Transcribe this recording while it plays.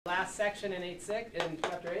Last section in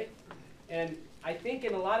chapter 8, and I think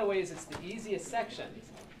in a lot of ways it's the easiest section.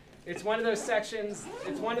 It's one of those sections.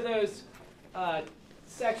 It's one of those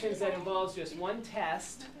sections that involves just one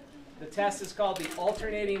test. The test is called the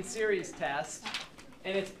alternating series test,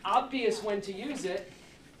 and it's obvious when to use it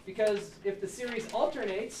because if the series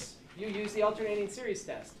alternates, you use the alternating series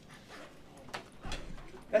test.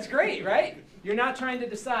 That's great, right? You're not trying to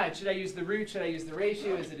decide, should I use the root, should I use the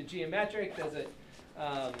ratio, is it a geometric, does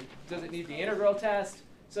it need the integral test?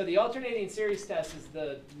 So the alternating series test is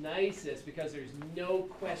the nicest because there's no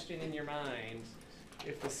question in your mind.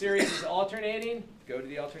 If the series is alternating, go to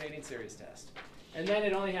the alternating series test. And then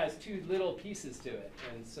it only has two little pieces to it.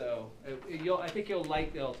 And so I think you'll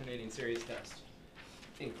like the alternating series test.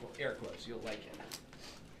 In air quotes, you'll like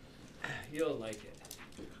it. You'll like it.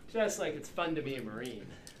 Just like it's fun to be a Marine.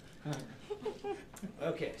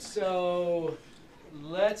 Okay, so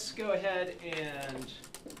let's go ahead and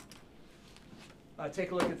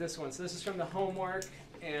take a look at this one. So this is from the homework,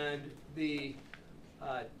 and the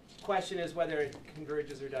question is whether it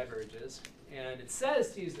converges or diverges. And it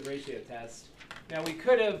says to use the ratio test. Now we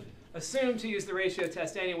could have assumed to use the ratio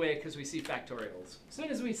test anyway because we see factorials. As soon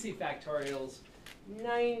as we see factorials,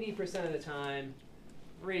 90% of the time,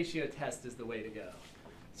 ratio test is the way to go.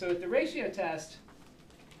 So with the ratio test,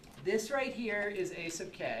 this right here is a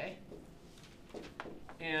sub k.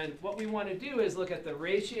 And what we want to do is look at the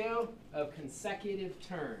ratio of consecutive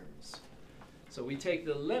terms. So we take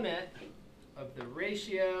the limit of the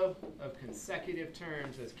ratio of consecutive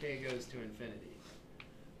terms as k goes to infinity.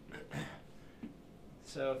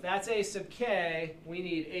 So if that's a sub k, we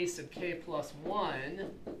need a sub k plus 1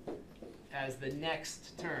 as the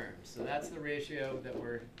next term. So that's the ratio that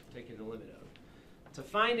we're taking the limit of. To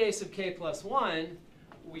find a sub k plus 1,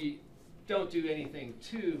 we don't do anything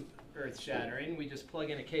too earth-shattering. We just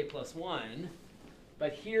plug in a k plus 1.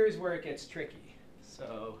 But here's where it gets tricky.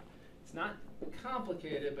 So it's not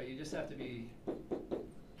complicated, but you just have to be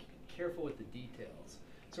careful with the details.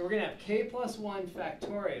 So we're going to have k plus 1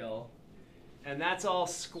 factorial, and that's all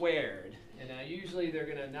squared. And now usually they're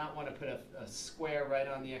going to not want to put a square right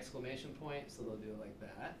on the exclamation point, so they'll do it like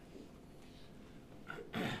that.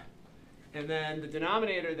 And then the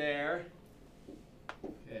denominator there,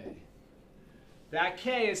 okay, that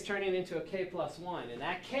k is turning into a k plus 1. And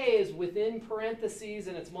that k is within parentheses,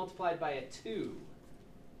 and it's multiplied by a 2.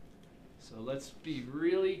 So let's be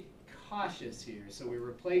really cautious here. So we're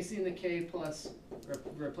replacing the k with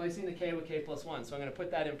k plus 1. So I'm going to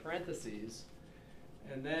put that in parentheses.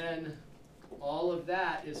 And then all of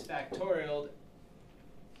that is factorialed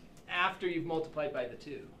after you've multiplied by the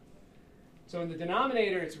 2. So in the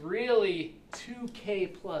denominator, it's really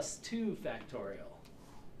 2k plus 2 factorial.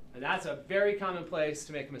 And that's a very common place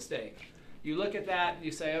to make a mistake. You look at that, and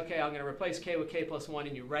you say, OK, I'm going to replace k with k plus 1,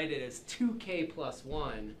 and you write it as 2k plus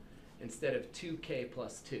 1 instead of 2k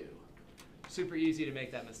plus 2. Super easy to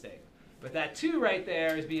make that mistake. But that 2 right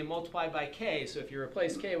there is being multiplied by k. So if you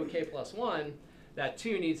replace k with k plus 1, that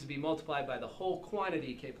 2 needs to be multiplied by the whole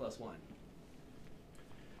quantity k plus 1.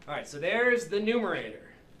 All right, so there's the numerator.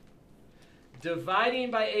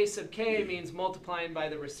 Dividing by a sub k means multiplying by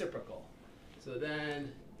the reciprocal. So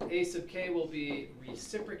then a sub k will be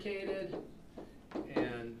reciprocated,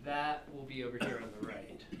 and that will be over here on the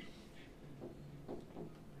right.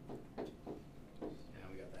 Yeah,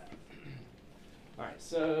 we got that. All right,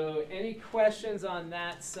 so any questions on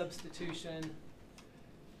that substitution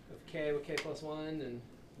of k with k plus 1 and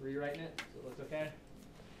rewriting it? So it looks okay?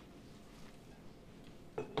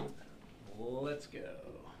 Let's go.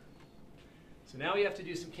 So now we have to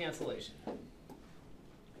do some cancellation.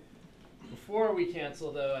 Before we cancel,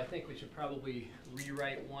 though, I think we should probably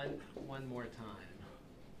rewrite one more time.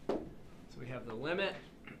 So we have the limit.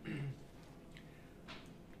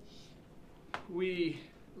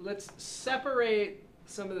 Let's separate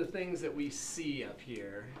some of the things that we see up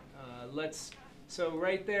here. So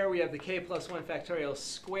right there we have the k plus 1 factorial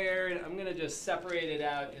squared. I'm going to just separate it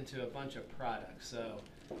out into a bunch of products. So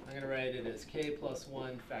I'm going to write it as k plus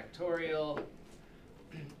 1 factorial.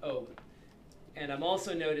 Oh, and I'm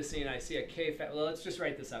also noticing I see a k factorial. Well, let's just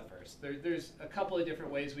write this up first. There's a couple of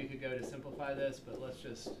different ways we could go to simplify this, but let's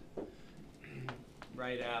just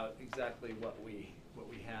write out exactly what we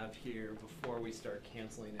have here before we start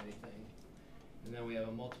canceling anything. And then we have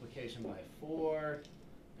a multiplication by 4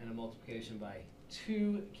 and a multiplication by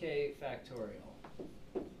 2k factorial.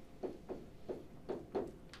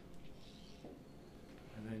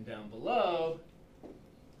 And then down below,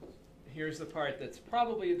 here's the part that's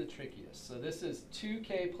probably the trickiest. So this is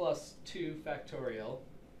 2k plus 2 factorial.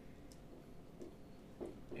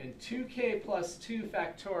 And 2k plus 2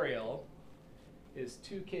 factorial is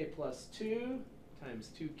 2k plus 2 times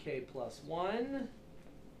 2k plus 1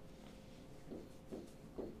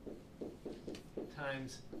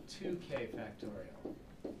 times 2k factorial.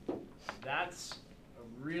 That's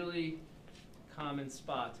a really common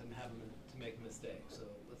spot to have to make a mistake. So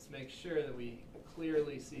let's make sure that we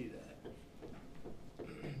clearly see that.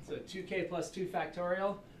 So 2k plus 2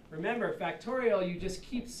 factorial. Remember, factorial, you just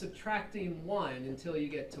keep subtracting 1 until you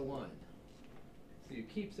get to 1. So you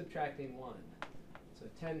keep subtracting 1. So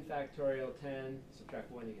 10 factorial, 10,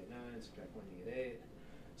 subtract 1, you get 9, subtract 1, you get 8.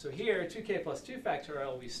 So here, 2k plus 2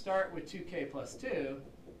 factorial, we start with 2k plus 2,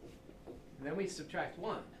 and then we subtract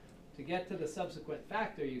 1. To get to the subsequent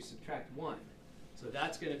factor, you subtract 1. So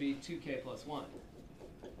that's going to be 2k plus 1.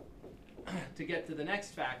 To get to the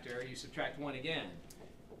next factor, you subtract 1 again.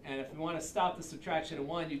 And if you want to stop the subtraction of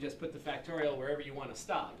 1, you just put the factorial wherever you want to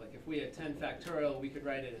stop. Like if we had 10 factorial, we could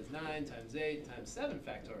write it as 9 times 8 times 7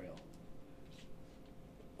 factorial.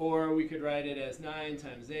 Or we could write it as 9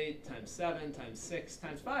 times 8 times 7 times 6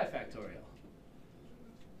 times 5 factorial.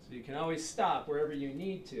 So you can always stop wherever you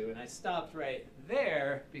need to. And I stopped right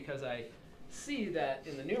there because I see that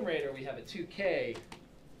in the numerator we have a 2k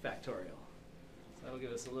factorial. So that'll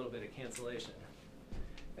give us a little bit of cancellation.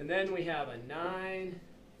 And then we have a 9,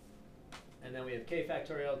 and then we have k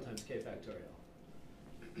factorial times k factorial.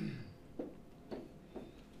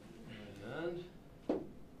 And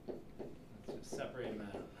let's just separate them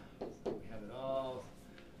out. So we have it all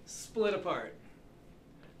split apart.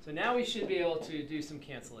 So now we should be able to do some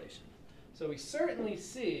cancellation. So we certainly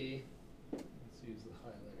see, let's use the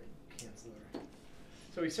highlighter canceller.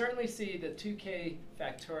 So we certainly see that 2k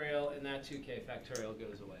factorial and that 2k factorial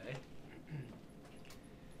goes away.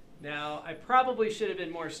 Now, I probably should have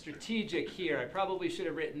been more strategic here. I probably should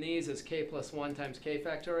have written these as k plus 1 times k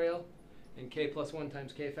factorial and k plus 1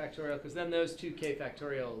 times k factorial, because then those two k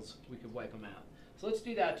factorials, we could wipe them out. So let's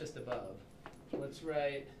do that just above. Let's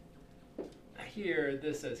write here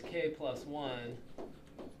this as k plus 1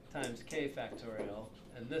 times k factorial,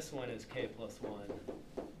 and this one is k plus 1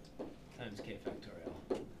 times k factorial.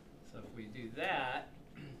 So if we do that,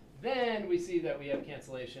 then we see that we have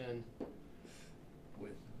cancellation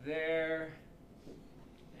with there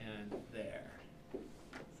and there. So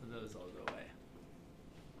those all go away.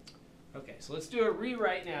 Okay, so let's do a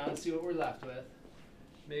rewrite now and see what we're left with.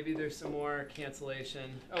 Maybe there's some more cancellation.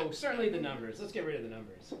 Oh, certainly the numbers. Let's get rid of the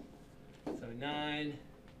numbers. So 9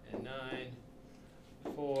 and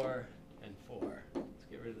 9, 4 and 4. Let's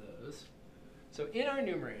get rid of those. So in our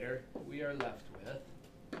numerator, we are left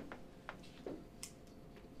with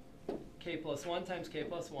k plus 1 times k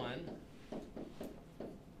plus 1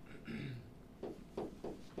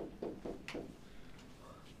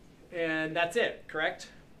 and that's it, correct?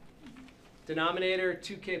 Denominator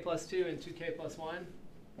 2k plus 2 and 2k plus 1.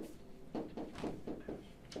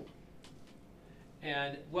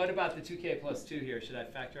 And what about the 2k plus 2 here? Should I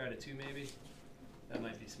factor out a 2 maybe? That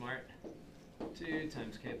might be smart. 2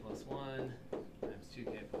 times k plus 1 times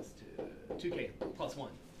 2k plus 2. 2k plus 1.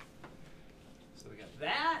 So we got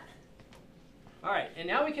that. All right, and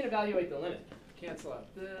now we can evaluate the limit. Cancel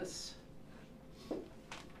out this.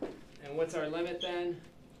 And what's our limit then?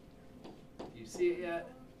 Do you see it yet?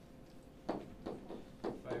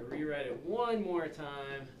 If I rewrite it one more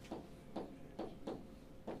time,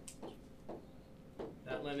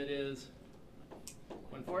 that limit is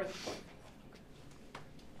 1/4.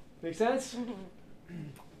 Make sense?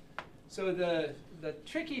 So the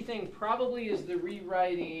tricky thing probably is the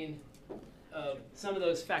rewriting of some of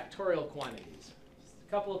those factorial quantities.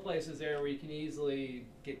 A couple of places there where you can easily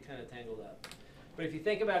get kind of tangled up. But if you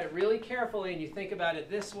think about it really carefully and you think about it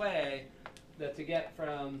this way, that to get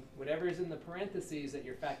from whatever's in the parentheses that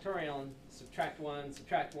you're factorial, subtract 1,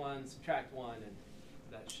 subtract 1, subtract 1, and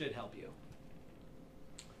that should help you.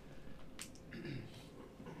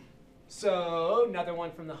 So another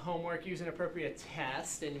one from the homework, use an appropriate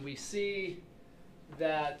test, and we see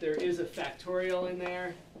that there is a factorial in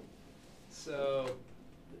there. So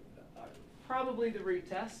probably the root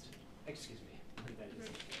test, excuse me,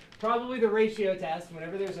 probably the ratio test.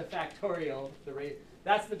 Whenever there's a factorial,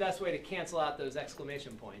 that's the best way to cancel out those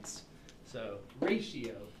exclamation points. So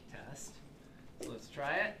ratio test. So let's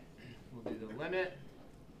try it. We'll do the limit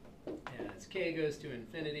as k goes to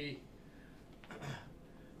infinity.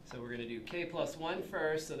 So we're going to do k plus 1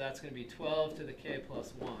 first, so that's going to be 12 to the k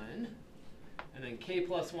plus 1. And then k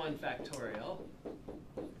plus 1 factorial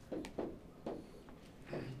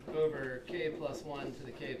over k plus 1 to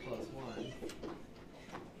the k plus 1.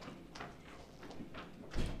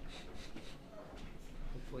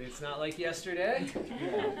 Hopefully it's not like yesterday.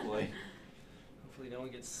 Yeah, hopefully. Hopefully no one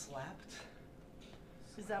gets slapped.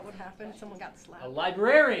 Is that what happened? Someone got slapped? A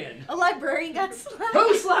librarian. A librarian got slapped?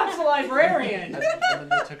 Who slaps a librarian? And then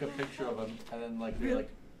they took a picture of him, and then like they're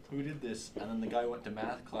like, who did this? And then the guy went to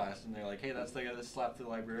math class, and they're like, hey, that's the guy that slapped the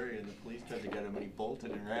librarian. The police tried to get him, and he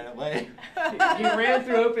bolted and ran away. He ran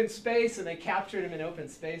through open space, and they captured him in open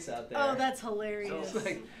space out there. Oh, that's hilarious. So it's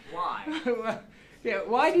like, Why? yeah,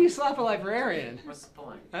 why do you slap a librarian? What's the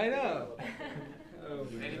point? I know. Oh,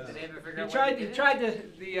 Did they ever figure he out tried. what He did? tried to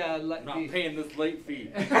the. I'm not paying this late fee.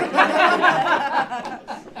 There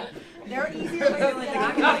are easier ways to get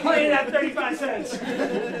out. Not paying that 35 cents.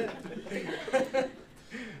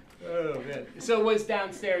 Oh man! So it was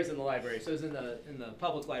downstairs in the library. So it was in the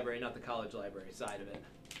public library, not the college library side of it.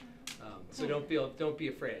 So don't be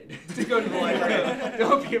afraid to go to the library.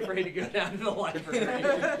 Don't be afraid to go down to the library.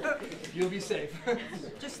 You'll be safe.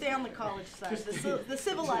 Just stay on the college side, the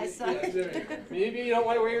civilized side. Maybe you don't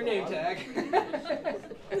want to wear your name tag.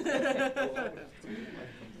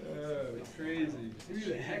 Oh, it's crazy. Who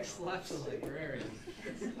the heck slaps a librarian?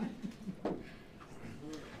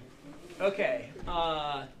 Okay.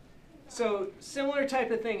 So similar type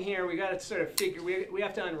of thing here. We got to sort of figure. We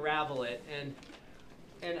have to unravel it, and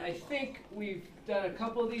I think we've done a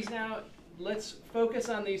couple of these now. Let's focus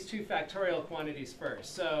on these two factorial quantities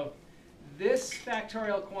first. So this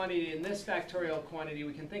factorial quantity and this factorial quantity,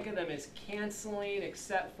 we can think of them as canceling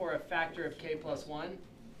except for a factor of k plus 1.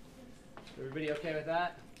 Everybody okay with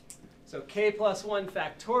that? So k plus 1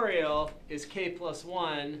 factorial is k plus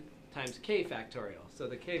 1 times k factorial. So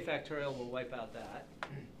the k factorial will wipe out that.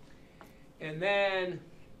 And then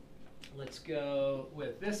let's go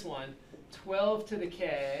with this one, 12 to the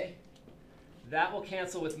k. That will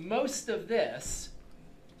cancel with most of this.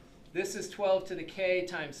 This is 12 to the k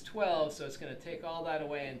times 12, so it's going to take all that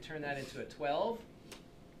away and turn that into a 12.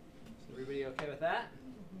 So everybody okay with that?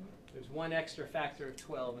 There's one extra factor of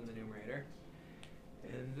 12 in the numerator.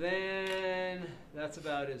 And then that's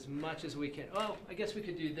about as much as we can. Oh, I guess we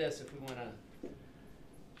could do this if we want to.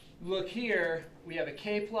 Look here, we have a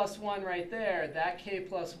k plus 1 right there. That k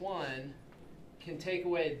plus 1 can take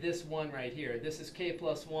away this 1 right here. This is k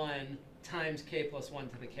plus 1 times k plus 1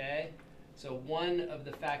 to the k. So one of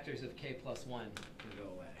the factors of k plus 1 can go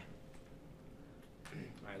away.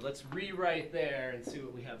 All right, let's rewrite there and see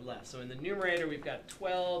what we have left. So in the numerator, we've got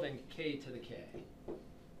 12 and k to the k.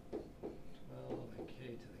 12 and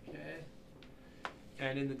k to the k.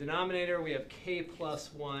 And in the denominator, we have k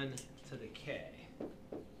plus 1 to the k.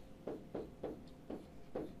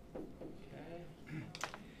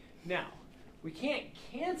 Now, we can't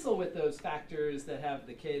cancel with those factors that have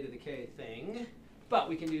the k to the k thing, but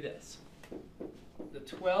we can do this. The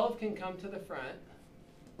 12 can come to the front,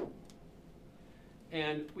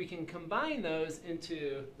 and we can combine those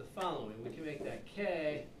into the following. We can make that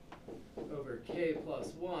k over k plus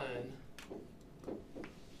 1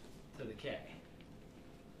 to the k.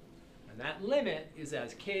 And that limit is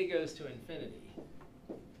as k goes to infinity.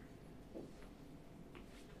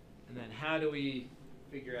 And then how do we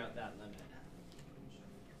figure out that limit?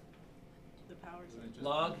 The powers of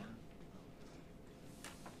Log.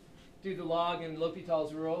 Do the log in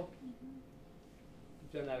L'Hopital's rule.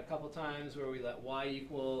 We've done that a couple times where we let y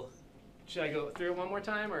equal. Should I go through it one more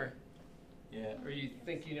time, or Yeah. you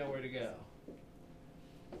think you know where to go?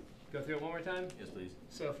 Go through it one more time? Yes, please.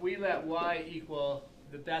 So if we let y equal,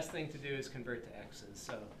 the best thing to do is convert to x's.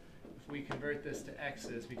 So if we convert this to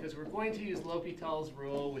x's, because we're going to use L'Hopital's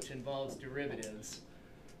rule, which involves derivatives,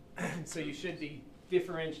 so you should be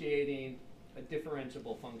differentiating a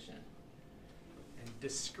differentiable function. And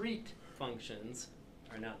discrete functions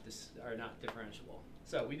are not differentiable.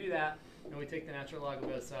 So we do that, and we take the natural log of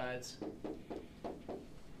both sides.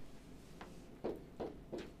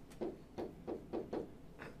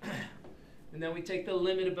 And then we take the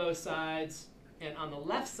limit of both sides, and on the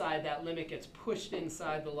left side, that limit gets pushed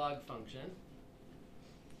inside the log function.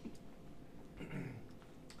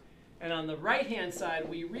 And on the right-hand side,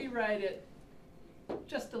 we rewrite it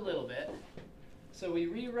just a little bit. So we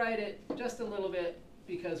rewrite it just a little bit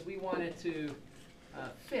because we want it to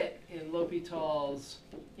fit in L'Hopital's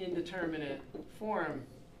indeterminate form.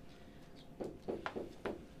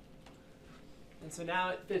 And so now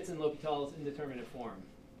it fits in L'Hopital's indeterminate form.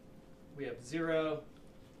 We have 0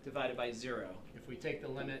 divided by 0 if we take the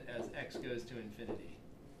limit as x goes to infinity.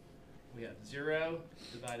 We have 0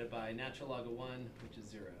 divided by natural log of 1, which is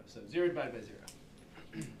 0. So 0 divided by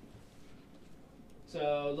 0.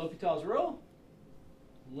 So L'Hopital's rule,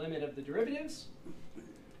 limit of the derivatives.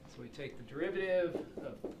 So we take the derivative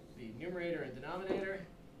of the numerator and denominator.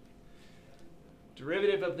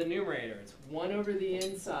 Derivative of the numerator, it's 1 over the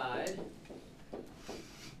inside,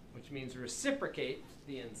 which means reciprocate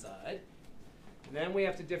the inside. Then we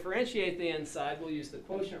have to differentiate the inside. We'll use the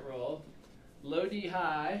quotient rule. Low D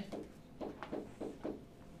high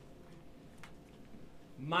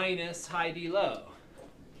minus high D low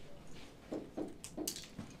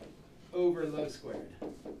over low squared.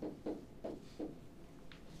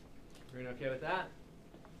 Everyone okay with that?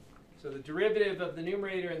 So the derivative of the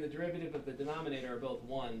numerator and the derivative of the denominator are both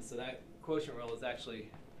 1, so that quotient rule is actually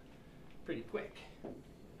pretty quick.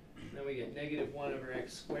 Then we get negative 1 over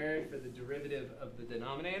x squared for the derivative of the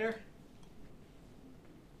denominator.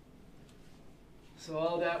 So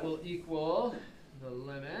all that will equal the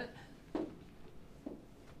limit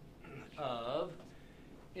of,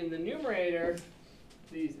 in the numerator,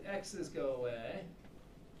 these x's go away,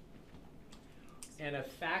 and a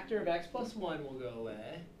factor of x plus 1 will go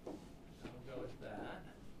away. I'll go with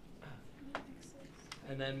that.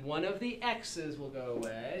 And then one of the x's will go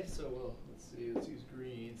away. So let's use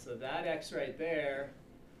green. So that x right there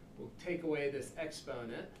will take away this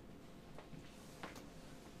exponent.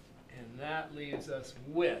 And that leaves us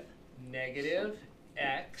with negative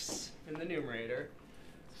x in the numerator.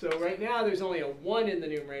 So right now there's only a 1 in the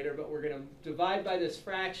numerator, but we're going to divide by this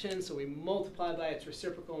fraction, so we multiply by its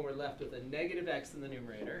reciprocal, and we're left with a negative x in the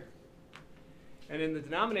numerator. And in the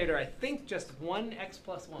denominator, I think just 1x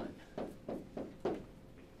plus 1.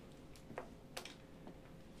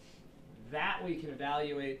 That we can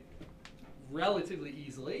evaluate relatively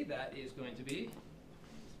easily. That is going to be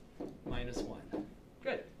minus 1.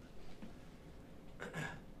 Good.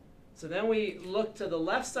 So then we look to the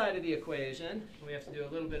left side of the equation. We have to do a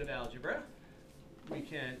little bit of algebra. We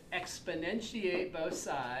can exponentiate both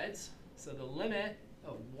sides. So the limit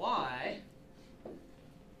of y,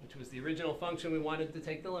 which was the original function we wanted to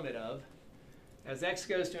take the limit of, as x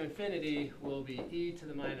goes to infinity, will be e to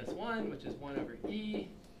the minus 1, which is 1 over e.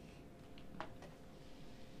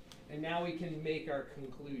 And now we can make our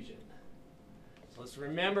conclusion. So let's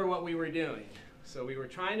remember what we were doing. So we were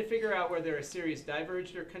trying to figure out whether a series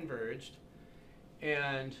diverged or converged.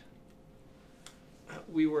 And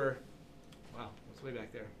we were, wow, it's way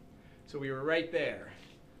back there. So we were right there.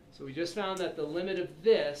 So we just found that the limit of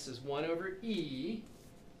this is 1 over e.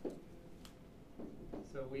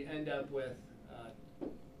 So we end up with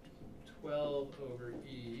 12 over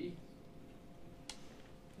e.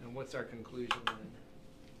 And what's our conclusion then?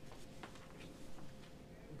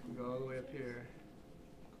 We can go all the way up here.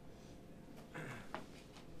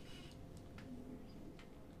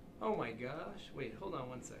 Oh my gosh. Wait, hold on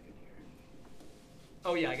 1 second here.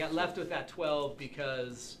 Oh yeah, I got left with that 12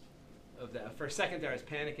 because of that. For a second there, I was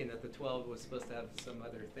panicking that the 12 was supposed to have some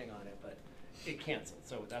other thing on it, but it canceled.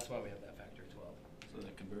 So that's why we have that factor of 12. So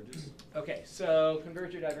that converges? Okay, so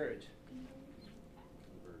converge or diverge?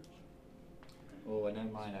 Converge. Oh, and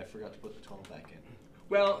then mine, I forgot to put the 12 back in.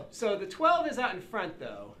 Well, so the 12 is out in front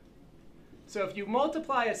though. So if you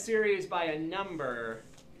multiply a series by a number,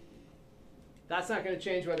 that's not going to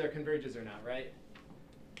change whether it converges or not, right?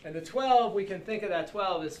 And the 12, we can think of that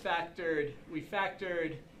 12 as factored. We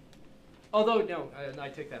factored, although no, I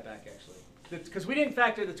take that back actually. Because we didn't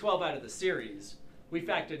factor the 12 out of the series. We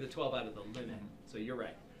factored the 12 out of the limit. So you're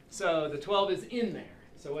right. So the 12 is in there.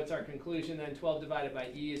 So what's our conclusion then? 12 divided by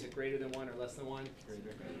e, is it greater than 1 or less than 1?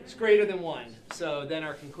 Greater. It's greater than 1. So then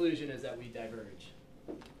our conclusion is that we diverge.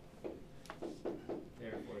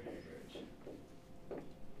 Therefore diverge.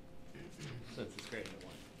 Since it's greater than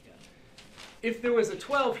 1. Yeah. If there was a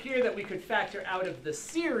 12 here that we could factor out of the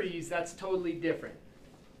series, that's totally different.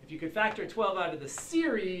 If you could factor 12 out of the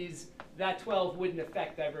series, that 12 wouldn't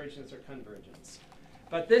affect divergence or convergence.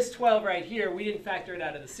 But this 12 right here, we didn't factor it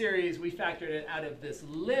out of the series. We factored it out of this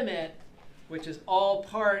limit, which is all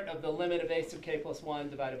part of the limit of a sub k plus 1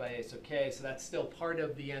 divided by a sub k. So that's still part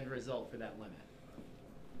of the end result for that limit.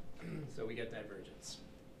 So we get divergence.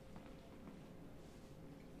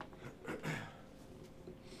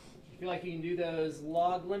 You feel like you can do those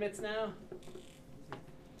log limits now?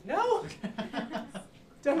 No?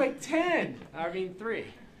 Done like 10. I mean 3.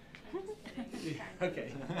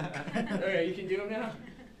 Okay. All right, you can do them now?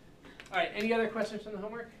 All right, any other questions from the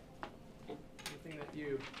homework? Anything that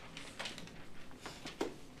you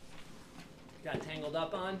got tangled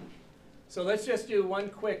up on? So let's just do one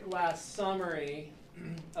quick last summary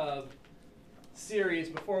of series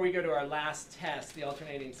before we go to our last test, the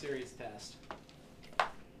alternating series test.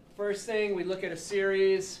 First thing, we look at a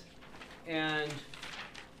series, and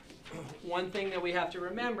one thing that we have to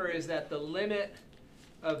remember is that the limit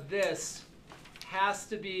of this has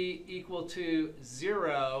to be equal to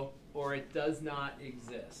 0 or it does not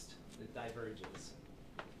exist. It diverges.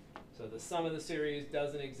 So the sum of the series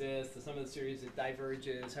doesn't exist. The sum of the series, it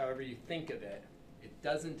diverges. However you think of it, it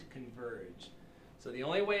doesn't converge. So the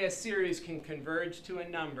only way a series can converge to a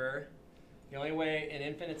number, the only way an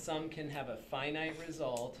infinite sum can have a finite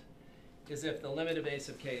result, is if the limit of a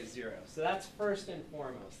sub k is 0. So that's first and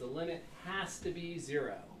foremost. The limit has to be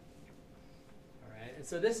 0. All right? And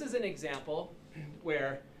so this is an example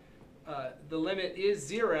where the limit is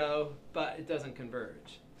 0, but it doesn't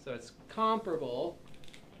converge. So it's comparable.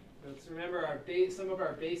 Let's remember some of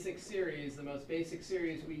our basic series. The most basic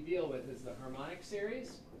series we deal with is the harmonic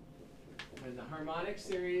series. When the harmonic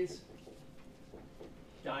series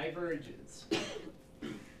diverges. The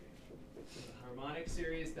harmonic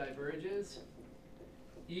series diverges,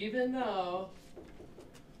 even though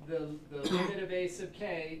the limit of a sub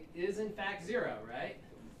k is in fact 0, right?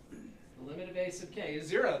 The limit of a sub k is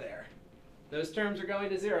 0 there. Those terms are going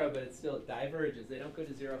to 0, but it still diverges. They don't go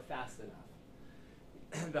to 0 fast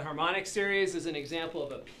enough. The harmonic series is an example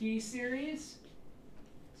of a p series.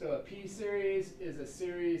 So a p series is a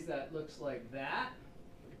series that looks like that.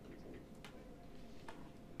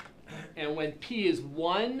 And when p is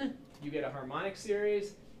 1, you get a harmonic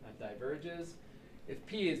series that diverges. If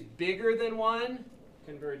p is bigger than 1,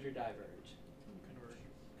 converge or diverge.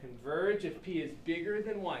 Converge if p is bigger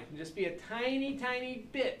than 1. It can just be a tiny, tiny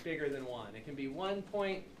bit bigger than 1. It can be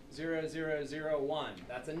 1.0001.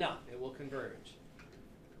 That's enough. It will converge.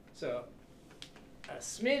 So a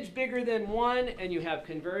smidge bigger than 1, and you have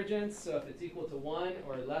convergence. So if it's equal to 1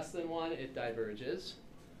 or less than 1, it diverges.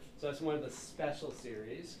 So that's one of the special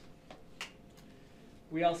series.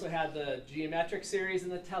 We also had the geometric series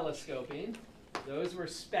and the telescoping. Those were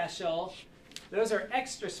special. Those are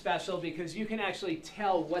extra special because you can actually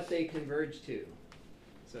tell what they converge to.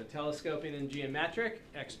 So telescoping and geometric,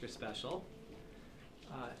 extra special.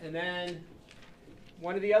 And then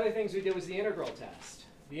one of the other things we did was the integral test.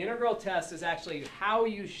 The integral test is actually how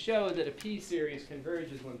you show that a p series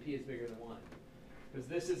converges when p is bigger than 1. Because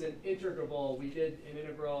this is an integrable. We did an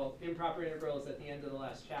integral, improper integrals at the end of the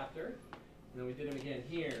last chapter. And then we did them again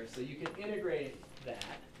here. So you can integrate that.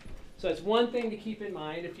 So it's one thing to keep in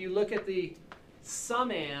mind. If you look at the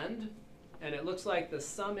summand, and it looks like the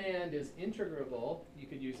summand is integrable, you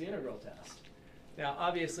could use the integral test. Now,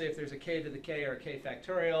 obviously, if there's a k to the k or a k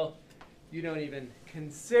factorial, you don't even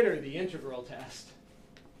consider the integral test.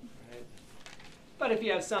 Right? But if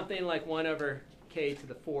you have something like 1 over k to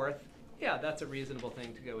the 4th, yeah, that's a reasonable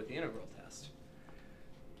thing to go with the integral test.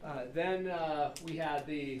 Then we had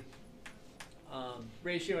the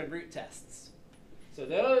ratio and root tests. So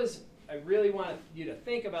those, I really want you to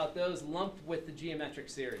think about those lumped with the geometric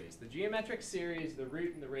series. The geometric series, the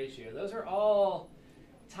root, and the ratio, those are all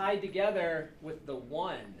tied together with the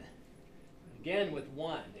 1. Again, with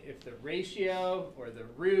 1. If the ratio or the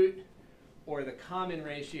root or the common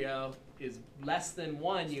ratio is less than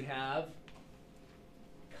 1, you have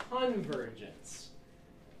convergence.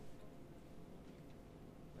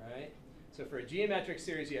 Right? So for a geometric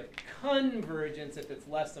series, you have convergence if it's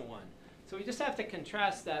less than 1. So we just have to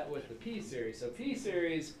contrast that with the p series. So p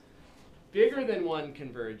series, bigger than 1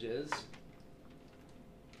 converges.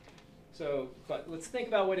 So, but let's think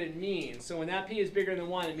about what it means. So when that p is bigger than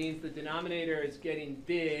 1, it means the denominator is getting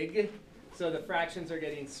big, so the fractions are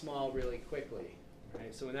getting small really quickly.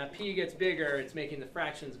 Right? So when that p gets bigger, it's making the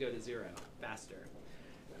fractions go to 0 faster.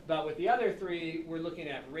 But with the other three, we're looking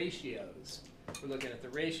at ratios. We're looking at the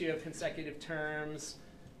ratio of consecutive terms.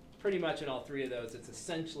 Pretty much in all three of those, it's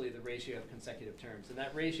essentially the ratio of consecutive terms. And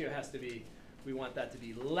that ratio has to be, we want that to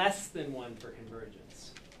be less than 1 for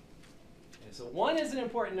convergence. Okay, so 1 is an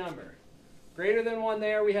important number. Greater than 1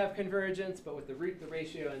 there, we have convergence. But with the root, the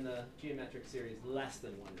ratio, and the geometric series, less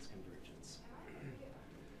than 1 is convergence.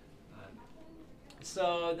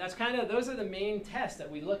 So that's kind of, those are the main tests that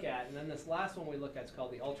we look at. And then this last one we look at is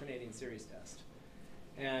called the alternating series test.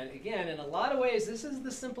 And again, in a lot of ways, this is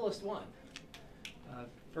the simplest one.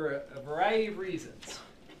 For a variety of reasons.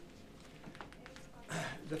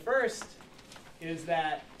 The first is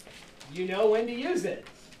that you know when to use it.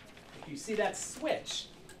 If you see that switch,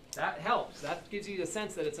 that helps. That gives you the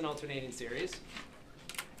sense that it's an alternating series.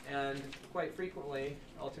 And quite frequently,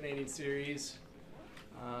 alternating series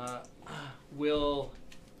will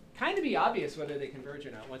kind of be obvious whether they converge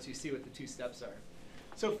or not once you see what the two steps are.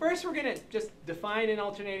 So first we're going to just define an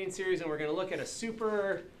alternating series, and we're going to look at a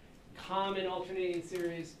super common alternating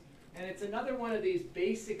series. And it's another one of these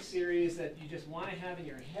basic series that you just want to have in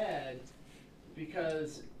your head,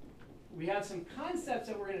 because we have some concepts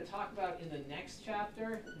that we're going to talk about in the next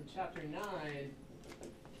chapter, in chapter 9,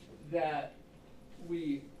 that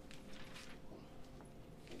we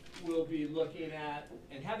will be looking at,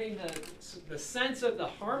 and having the sense of the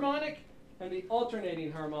harmonic and the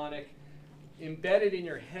alternating harmonic embedded in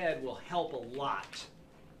your head will help a lot.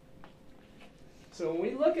 So when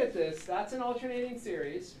we look at this, that's an alternating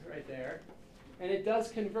series right there, and it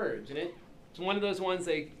does converge. And it's one of those ones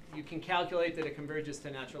that you can calculate that it converges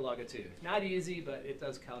to natural log of 2. Not easy, but it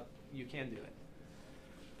does you can do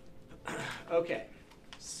it. Okay,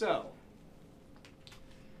 so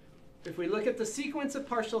if we look at the sequence of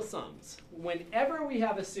partial sums, whenever we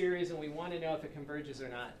have a series and we want to know if it converges or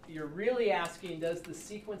not, you're really asking, does the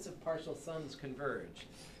sequence of partial sums converge?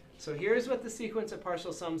 So here's what the sequence of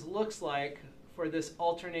partial sums looks like for this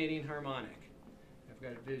alternating harmonic. I've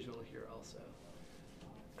got a visual here also.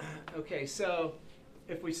 Okay, so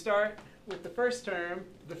if we start with the first term,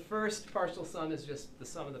 the first partial sum is just the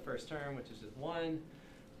sum of the first term, which is just 1.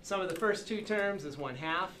 Sum of the first 2 terms is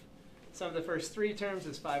 1/2. Sum of the first 3 terms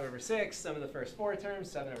is 5/6. Sum of the first 4 terms,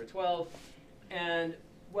 7/12. And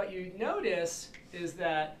what you notice is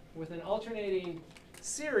that with an alternating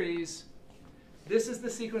series, this is the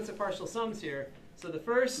sequence of partial sums here. So the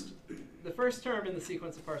first term in the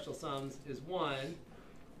sequence of partial sums is 1,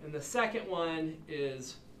 and the second one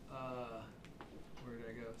is, where did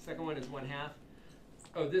I go? Second one is 1/2.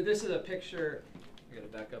 Oh, this is a picture. I gotta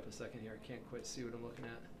back up a second here. I can't quite see what I'm looking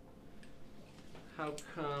at. How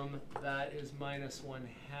come that is minus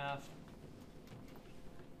 1/2?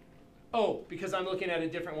 Oh, because I'm looking at a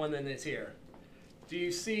different one than this here. Do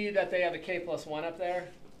you see that they have a k plus 1 up there?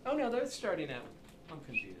 Oh no, they're starting at, I'm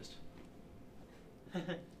confused.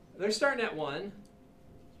 They're starting at 1.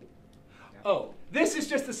 Oh, this is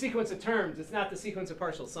just the sequence of terms. It's not the sequence of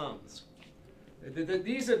partial sums.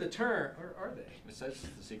 These are the terms, or are they? It says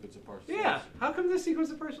the sequence of partial Yeah, sums. how come the sequence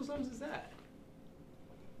of partial sums is that?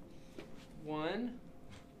 1,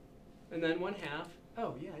 and then 1/2.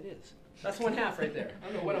 Oh, yeah, it is. That's 1/2 right there. I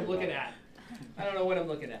don't know what I'm looking at. I don't know what I'm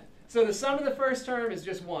looking at. So the sum of the first term is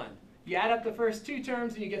just 1. You add up the first 2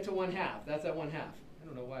 terms and you get to 1/2. That's at 1/2. I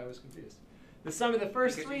don't know why I was confused. The sum of the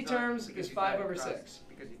first 3 terms is 5/6.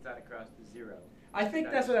 Because you thought it crossed the 0. I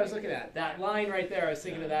think that's what I was looking at. That line right there, I was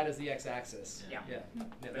thinking of that as the x-axis. Yeah. Yeah.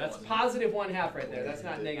 That's positive 1/2 right there. That's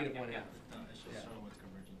not negative 1/2.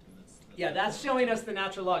 Yeah, that's showing us the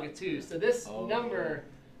natural log of 2. So this number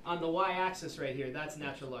on the y-axis right here, that's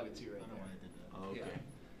natural log of 2 right there. Okay.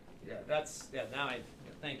 Yeah, now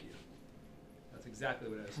thank you. That's exactly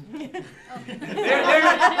what I was thinking.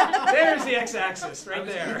 There's the x-axis right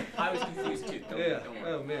there. I was confused too. Don't worry.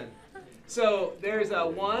 Oh, man. So there's a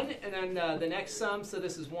 1, and then the next sum, so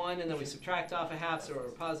this is 1, and then we subtract off 1/2, so we're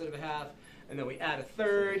positive 1/2. And then we add a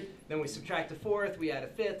 3rd, then we subtract a 4th, we add a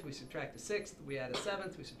 5th, we subtract a 6th, we add a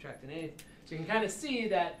 7th, we subtract an 8th. So you can kind of see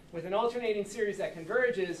that with an alternating series that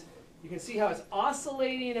converges, you can see how it's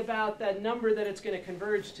oscillating about that number that it's going to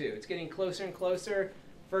converge to. It's getting closer and closer,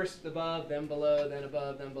 first above, then below, then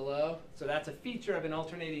above, then below. So that's a feature of an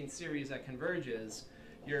alternating series that converges.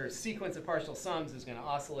 Your sequence of partial sums is going to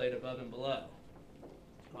oscillate above and below.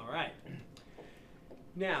 All right.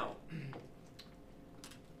 Now,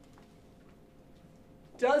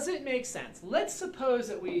 does it make sense? Let's suppose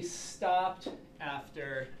that we stopped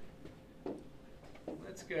after,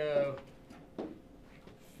 let's go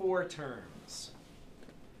 4 terms.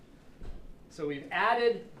 So we've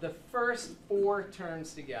added the first 4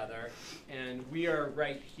 terms together, and we are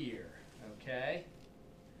right here, okay?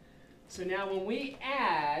 So now when we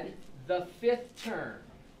add the 5th term,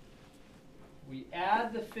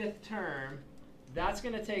 that's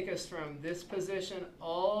going to take us from this position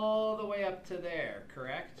all the way up to there,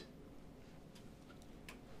 correct?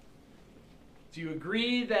 Do you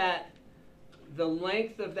agree that the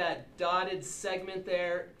length of that dotted segment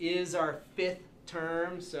there is our 5th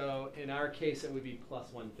term? So in our case, it would be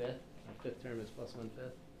plus 1/5. Our 5th term is plus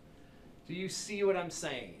 1/5. Do you see what I'm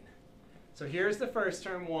saying? So here's the first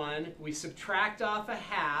term, 1. We subtract off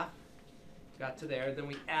 1/2. Got to there. Then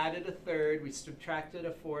we added a 3rd. We subtracted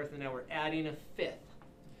a 4th. And now we're adding a 5th.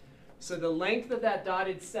 So the length of that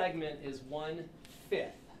dotted segment is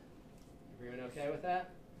 1/5. Everyone okay with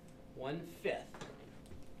that? 1/5.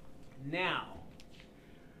 Now,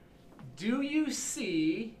 do you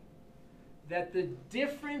see that the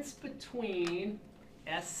difference between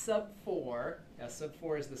S sub 4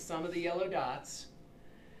 is the sum of the yellow dots,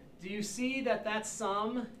 do you see that that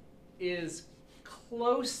sum is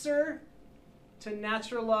closer to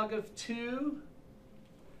natural log of 2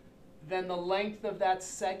 than the length of that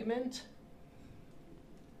segment?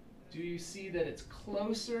 Do you see that it's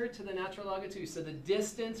closer to the natural log of 2? So the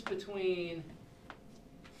distance between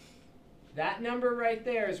that number right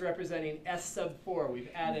there is representing S sub 4.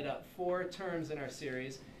 We've added up 4 terms in our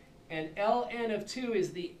series. And Ln of 2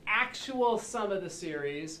 is the actual sum of the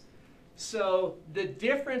series. So the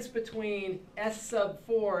difference between S sub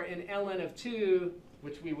 4 and Ln of 2,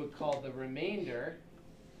 which we would call the remainder,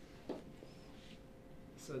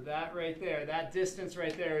 So that right there, that distance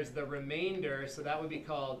right there is the remainder, so that would be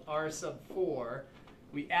called r sub 4.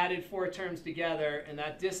 We added 4 terms together, and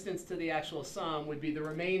that distance to the actual sum would be the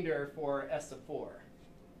remainder for s sub 4.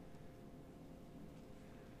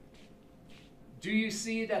 Do you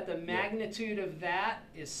see that the magnitude of that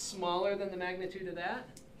is smaller than the magnitude of that?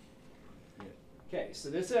 Yeah. Okay,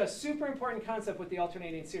 so this is a super important concept with the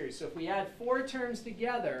alternating series. So if we add 4 terms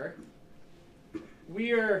together,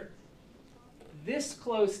 we are this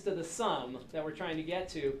close to the sum that we're trying to get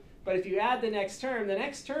to. But if you add the next term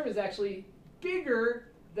is actually bigger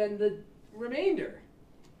than the remainder.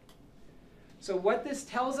 So what this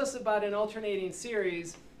tells us about an alternating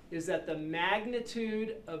series is that the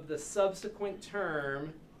magnitude of the subsequent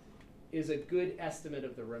term is a good estimate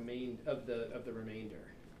of the remainder.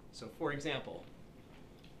 So for example,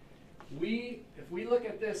 if we look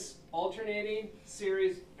at this alternating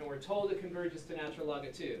series and we're told it converges to natural log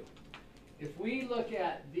of 2, if we look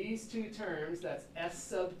at these 2 terms, that's s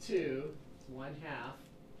sub 2, it's 1/2.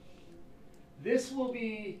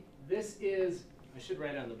 This is, I should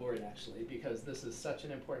write it on the board actually, because this is such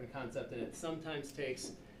an important concept and it sometimes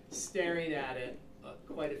takes staring at it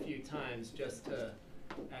quite a few times just to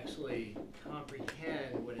actually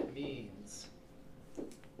comprehend what it means.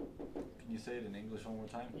 Can you say it in English one more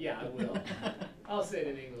time? Yeah, I will. I'll say it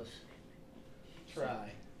in English.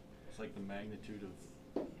 Try. It's like the magnitude of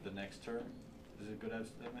the next term. Is it a good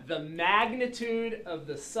estimate? The magnitude of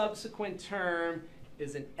the subsequent term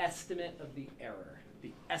is an estimate of the error,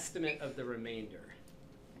 the estimate of the remainder.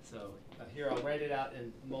 So here, I'll write it out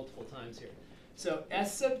in multiple times here. So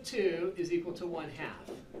s sub 2 is equal to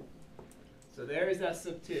 1/2. So there's s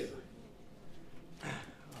sub 2.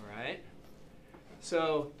 All right.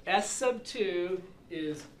 So s sub 2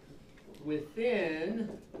 is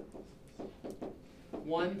within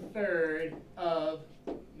 1/3 of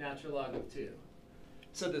natural log of 2.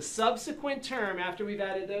 So the subsequent term after we've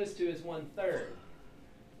added those 2 is 1/3.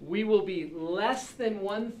 We will be less than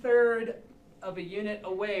 1/3 of a unit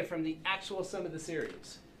away from the actual sum of the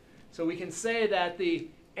series. So we can say that the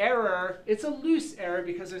error, it's a loose error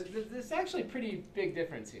because there's actually a pretty big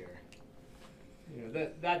difference here. You know,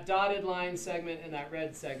 that dotted line segment and that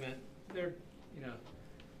red segment, they're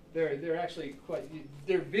actually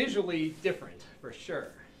they're visually different for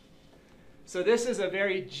sure. So this is a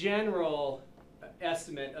very general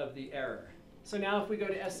estimate of the error. So now if we go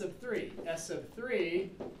to s sub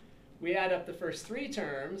 3, we add up the first 3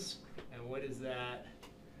 terms, and what is that?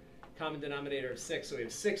 Common denominator of 6. So we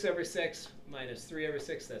have 6 over 6 minus 3 over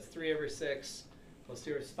 6. That's 3 over 6 plus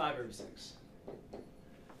 2 is 5 over 6.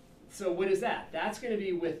 So what is that? That's going to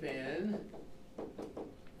be within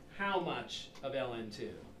how much of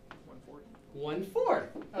ln2? 1/4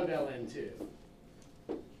 of ln2.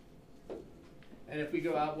 And if we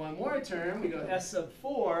go out one more term, we go s sub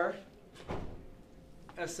 4.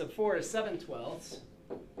 S sub 4 is 7/12.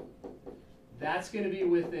 That's going to be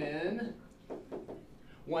within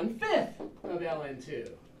 1/5 of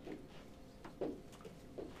ln2.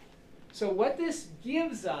 So what this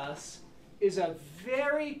gives us is a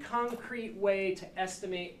very concrete way to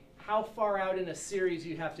estimate how far out in a series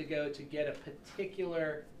you have to go to get a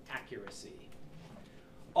particular accuracy.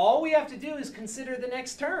 All we have to do is consider the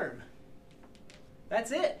next term.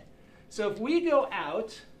 That's it. So if we go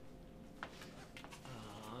out,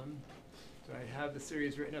 do I have the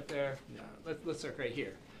series written up there? No, let's look right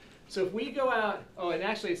here. So if we go out, and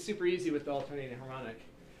actually it's super easy with the alternating harmonic.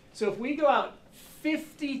 So if we go out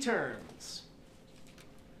 50 terms,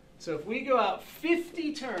 so if we go out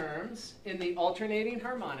 50 terms in the alternating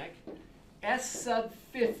harmonic, s sub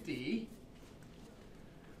 50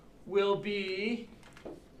 will be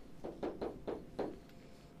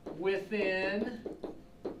within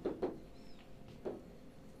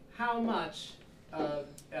how much of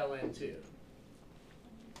ln2?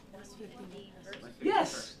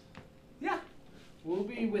 Yes. Yeah. We'll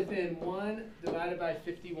be within 1 divided by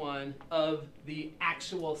 51 of the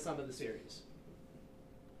actual sum of the series.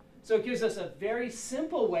 So it gives us a very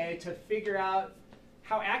simple way to figure out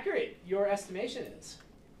how accurate your estimation is.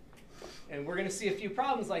 And we're going to see a few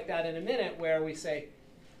problems like that in a minute where we say,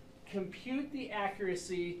 compute the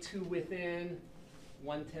accuracy to within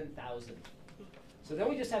 1/10,000. So then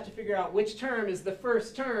we just have to figure out which term is the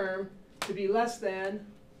first term to be less than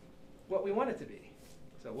what we want it to be.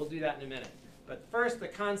 So we'll do that in a minute. But first, the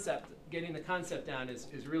concept, getting the concept down is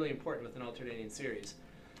really important with an alternating series.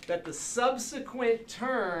 That the subsequent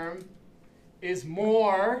term is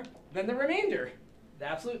more than the remainder. The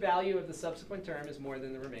absolute value of the subsequent term is more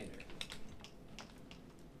than the remainder.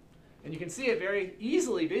 And you can see it very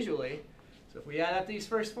easily visually. So if we add up these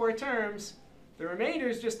first 4 terms, the remainder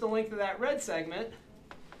is just the length of that red segment.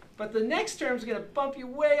 But the next term is going to bump you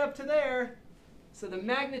way up to there. So the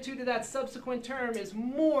magnitude of that subsequent term is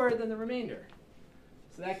more than the remainder.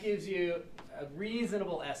 So that gives you a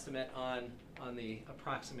reasonable estimate on the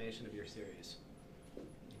approximation of your series.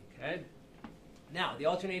 Okay? Now, the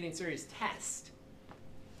alternating series test.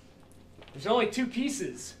 There's only two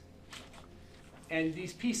pieces. And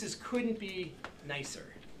these pieces couldn't be nicer.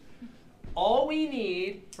 All we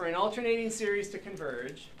need for an alternating series to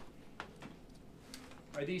converge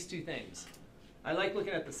are these two things. I like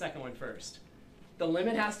looking at the second one first. The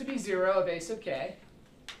limit has to be 0 of a sub k.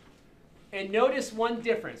 And notice one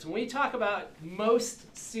difference. When we talk about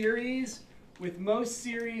most series, with most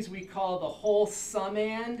series we call the whole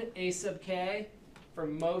summand a sub k for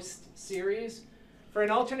most series. For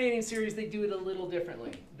an alternating series, they do it a little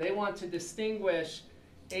differently. They want to distinguish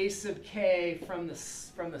a sub k from the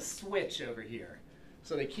switch over here.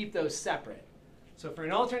 So they keep those separate. So for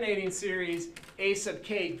an alternating series, a sub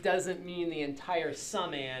k doesn't mean the entire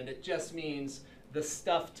summand. It just means the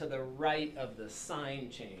stuff to the right of the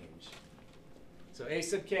sign change. So a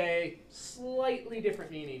sub k, slightly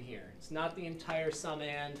different meaning here. It's not the entire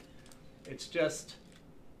summand. It's just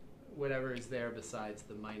whatever is there besides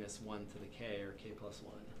the minus 1 to the k or k plus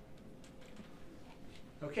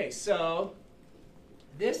 1. Okay, so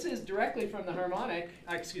this is directly from the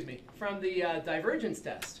from the divergence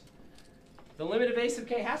test. The limit of a sub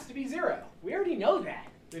k has to be 0. We already know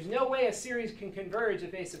that. There's no way a series can converge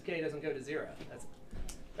if a sub k doesn't go to 0.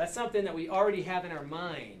 That's something that we already have in our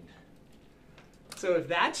mind. So if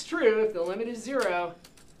that's true, if the limit is 0,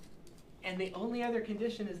 and the only other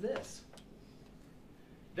condition is this,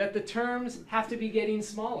 that the terms have to be getting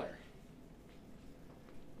smaller.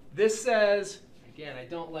 This says, again, I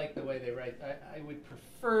don't like the way they write. I would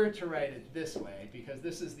prefer to write it this way, because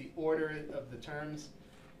this is the order of the terms.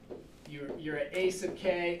 You're at a sub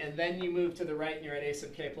k, and then you move to the right, and you're at a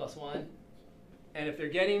sub k plus 1. And if they're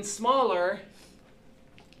getting smaller,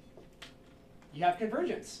 you have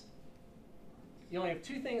convergence. You only have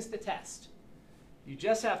two things to test. You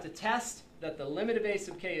just have to test that the limit of a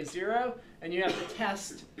sub k is 0, and you have to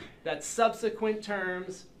test that subsequent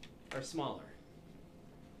terms are smaller.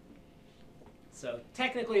 So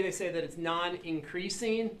technically, they say that it's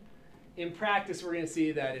non-increasing. In practice, we're going to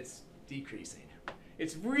see that it's decreasing.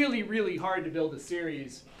 It's really, really hard to build a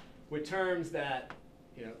series with terms that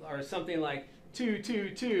are something like 2, 2,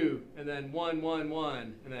 2, and then 1, 1,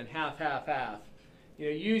 1, and then half, half, half.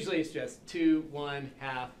 Usually it's just 2, 1,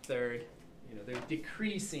 half, third. They're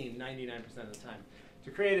decreasing 99% of the time. To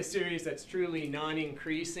create a series that's truly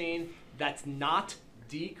non-increasing, that's not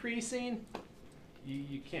decreasing,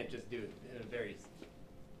 you can't just do it in a very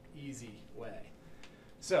easy way.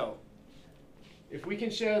 So if we can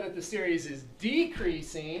show that the series is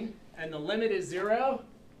decreasing and the limit is 0,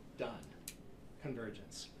 done.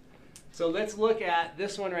 Convergence. So let's look at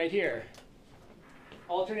this one right here.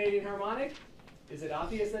 Alternating harmonic. Is it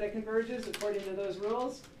obvious that it converges according to those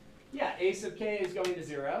rules? Yeah, a sub k is going to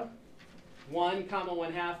 0. 1, comma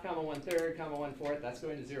 1 half, comma 1 third, comma 1 fourth, that's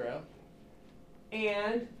going to 0.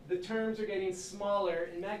 And the terms are getting smaller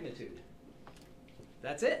in magnitude.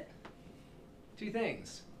 That's it. Two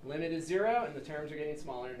things. Limit is 0, and the terms are getting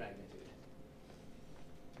smaller in magnitude.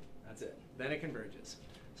 That's it. Then it converges.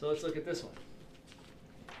 So let's look at this one.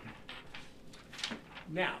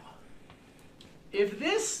 Now, if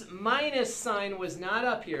this minus sign was not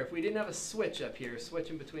up here, if we didn't have a switch up here,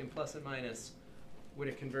 switching between plus and minus, would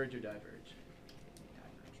it converge or diverge?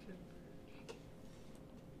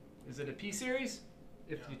 Is it a p series?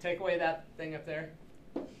 If you take away that thing up there,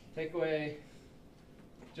 take away,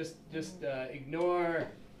 just ignore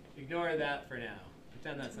that for now.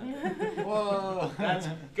 Pretend that's not there. Whoa! That's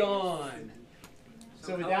gone.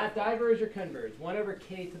 So would that diverge or converge? 1 over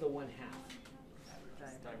k to the 1 half.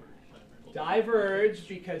 Diverge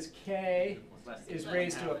because k is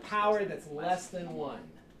raised to a power that's less than 1.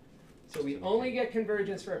 So we only get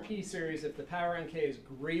convergence for a p series if the power on k is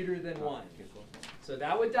greater than 1. So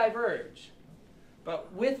that would diverge.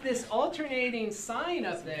 But with this alternating sign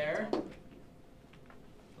up there,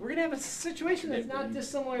 we're going to have a situation that's not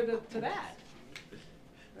dissimilar to that.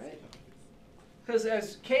 Right? Because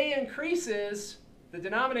as k increases, the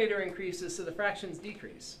denominator increases, so the fractions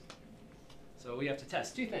decrease. So we have to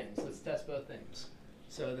test two things. Let's test both things.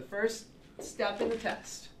 So the first step in the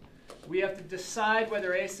test, we have to decide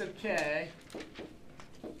whether a sub k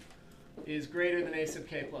is greater than a sub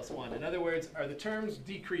k plus 1. In other words, are the terms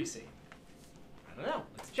decreasing? I don't know.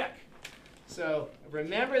 Let's check. So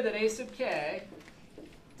remember that a sub k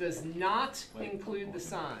does not include the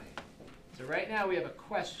sign. So right now we have a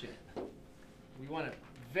question. We want to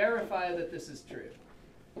verify that this is true.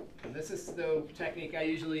 And this is the technique I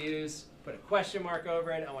usually use. Put a question mark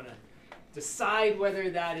over it. I want to decide whether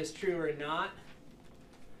that is true or not.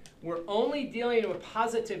 We're only dealing with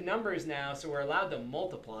positive numbers now, so we're allowed to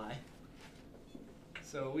multiply.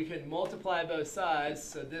 So we can multiply both sides.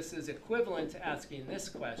 So this is equivalent to asking this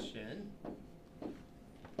question.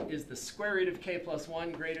 Is the square root of k plus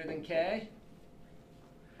 1 greater than k?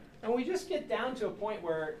 And we just get down to a point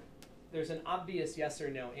where there's an obvious yes or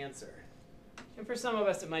no answer. And for some of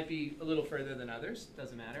us, it might be a little further than others.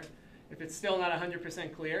 Doesn't matter. If it's still not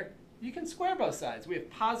 100% clear, you can square both sides. We have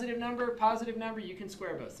positive number, you can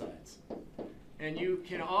square both sides. And you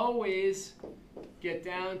can always get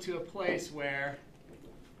down to a place where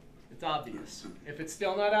it's obvious. If it's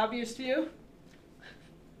still not obvious to you,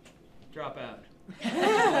 drop out. No.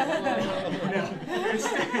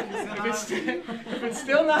 If it's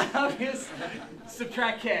still not obvious,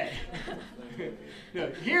 subtract k. No,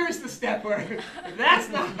 here's the step where if that's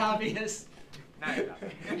not obvious,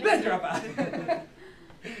 then drop out.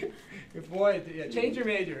 If one, yeah, change your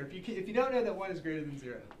major. If you don't know that 1 is greater than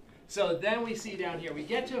 0. So then we see down here, we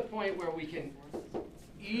get to a point where we can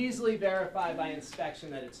easily verify by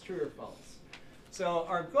inspection that it's true or false. So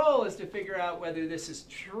our goal is to figure out whether this is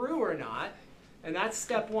true or not. And that's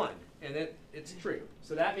step 1, and it's true.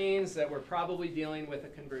 So that means that we're probably dealing with a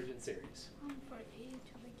convergent series. For a to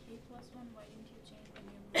the k plus 1, why didn't you change the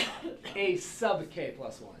numerator? A sub k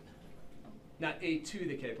plus 1. Not a to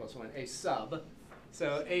the k plus 1, a sub.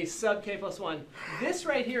 So a sub k plus 1. This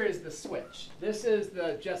right here is the switch. This is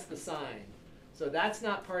just the sign. So that's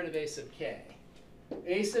not part of a sub k.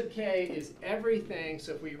 A sub k is everything.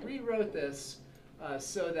 So if we rewrote this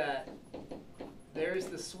so that there's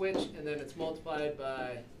the switch, and then it's multiplied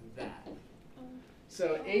by that.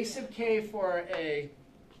 So a sub k for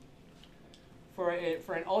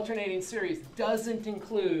an alternating series doesn't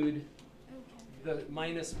include the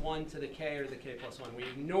minus 1 to the k or the k plus 1. We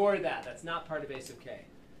ignore that. That's not part of a sub k.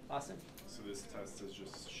 Austin? So this test is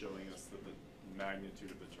just showing us that the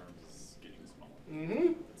magnitude of the terms is getting smaller.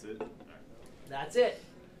 Mm-hmm. That's it? All right. That's it.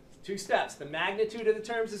 2 steps. The magnitude of the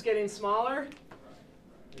terms is getting smaller.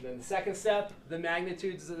 And then the second step, the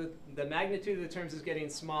magnitude of the terms is getting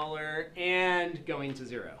smaller and going to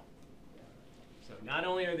 0. So not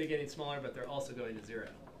only are they getting smaller, but they're also going to 0.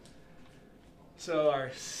 So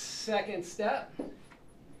our second step,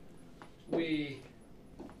 we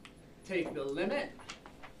take the limit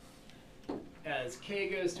as k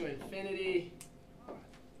goes to infinity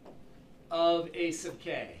of a sub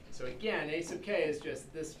k. So again, a sub k is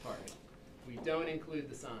just this part. We don't include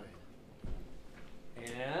the sign.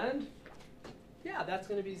 And yeah, that's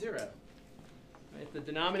going to be 0. Right? The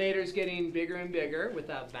denominator is getting bigger and bigger with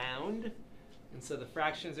that bound. And so the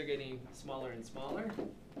fractions are getting smaller and smaller,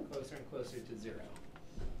 closer and closer to 0.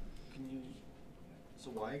 So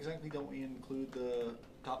why exactly don't we include the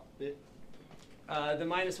top bit? The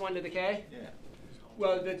minus 1 to the k? Yeah.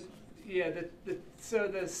 Well, so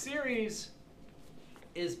the series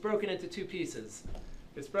is broken into 2 pieces.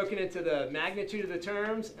 It's broken into the magnitude of the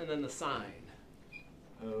terms and then the sign.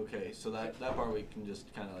 Okay, so that part we can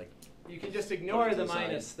just kind of like... You can just ignore to the the side.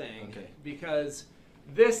 minus thing, Okay. because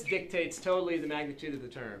this dictates totally the magnitude of the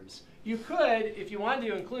terms. You could, if you wanted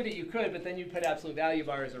to include it, you could, but then you put absolute value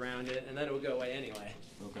bars around it, and then it would go away anyway.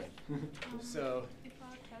 Okay. So, If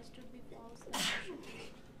our test would be false, then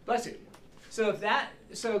bless you. So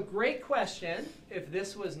great question. If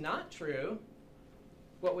this was not true,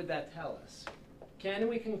 what would that tell us? Can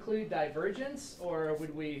we conclude divergence, or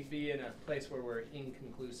would we be in a place where we're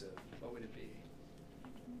inconclusive? What would it be?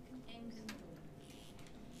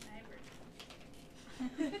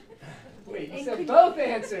 Wait, you said both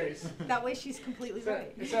answers. That way she's completely So,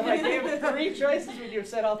 right. so if I gave 3 choices, would you have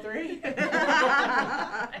said all 3? I've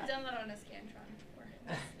done that on a Scantron before.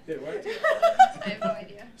 Did it work? I have no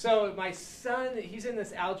idea. So my son, he's in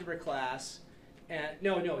this algebra class, and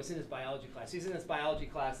no, it's in his biology class. He's in this biology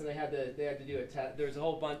class, and they had to do a test. There was a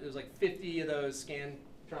whole bunch. There was like 50 of those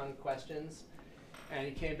Scantron questions, and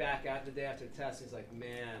he came back out the day after the test. He's like,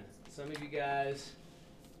 "Man, some of you guys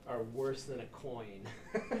are worse than a coin."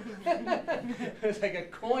 It's like a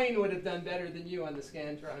coin would have done better than you on the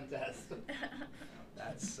Scantron test.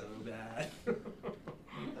 That's so bad.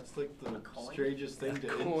 That's like the coin? strangest thing to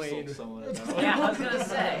coin. insult someone about. Yeah, I was gonna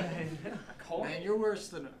say. A coin? Man, you're worse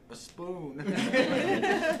than a spoon. Well,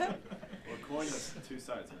 coin has 2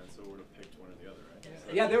 sides, man, so we would have picked one or the other, right? So,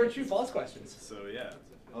 Yeah, they were true false questions. So yeah.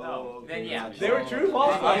 Oh, Then yeah. gotcha. They were true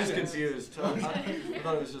false I was questions. confused. I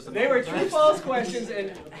thought it was just. They were true false questions,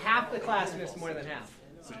 and half the class missed more than half.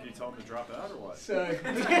 So can you tell them to drop out or what? So,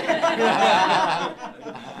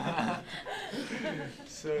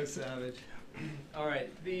 so savage. All right.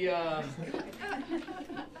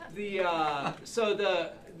 So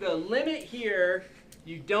the limit here,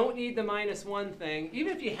 you don't need the -1 thing.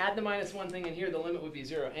 Even if you had the -1 thing in here, the limit would be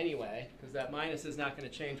 0 anyway, because that minus is not going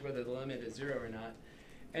to change whether the limit is 0 or not.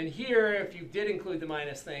 And here, if you did include the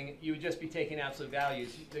minus thing, you would just be taking absolute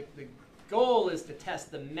values. The goal is to test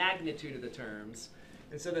the magnitude of the terms.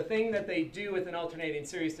 And so the thing that they do with an alternating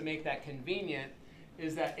series to make that convenient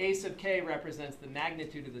is that a sub k represents the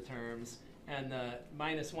magnitude of the terms, and the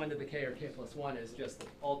 -1 to the k, or k plus 1, is just the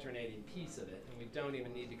alternating piece of it. And we don't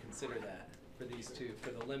even need to consider that for these two,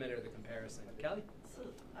 for the limit or the comparison. Kelly? So,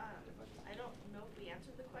 I don't know if we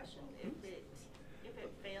answered the question. If it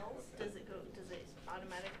fails, does it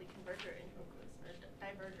automatically converge or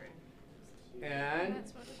diverge or inclusive? And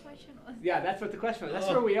That's what the question was. yeah, that's what the question was. That's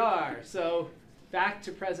where we are. So back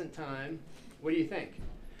to present time. What do you think?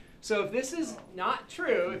 So if this is not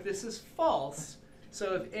true, if this is false,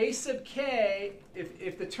 so if a sub k,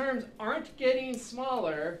 if the terms aren't getting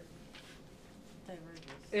smaller, Diverges.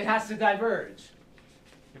 it has to diverge.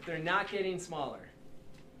 If they're not getting smaller.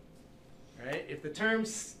 Right? If the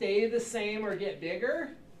terms stay the same or get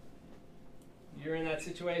bigger, you're in that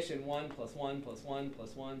situation, 1 plus 1 plus 1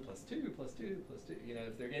 plus 1 plus 2 plus 2 plus 2. You know,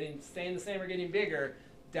 if they're staying the same or getting bigger,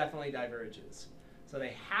 definitely diverges. So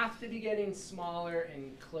they have to be getting smaller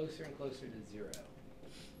and closer to 0.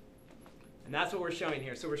 And that's what we're showing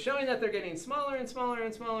here. So we're showing that they're getting smaller and smaller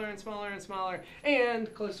and smaller and smaller and smaller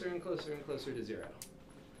and closer and closer and closer to 0.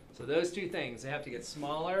 So those two things, they have to get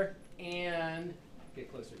smaller and get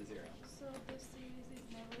closer to 0. So this series is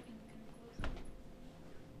never inconclusive.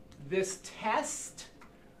 This test,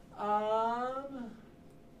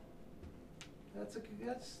 that's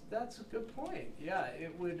a good point. Yeah,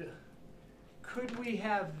 it would. Could we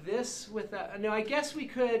have this without? No, I guess we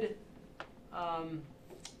could.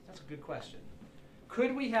 That's a good question.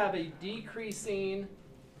 Could we have a decreasing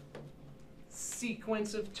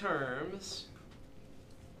sequence of terms?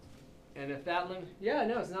 And if that yeah,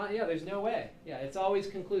 no, it's not. Yeah, there's no way. Yeah, it's always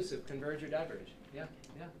conclusive, converge or diverge. Yeah,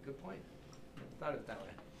 good point. I thought of it that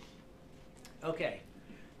way. Okay,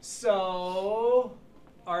 so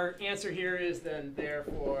our answer here is then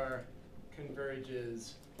therefore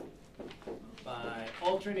converges by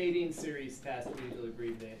alternating series test. We usually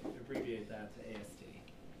abbreviate that to AST.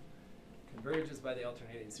 Converges by the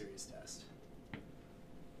alternating series test.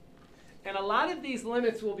 And a lot of these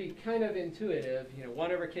limits will be kind of intuitive.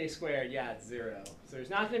 1 over k squared, yeah, it's 0. So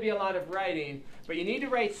there's not going to be a lot of writing, but you need to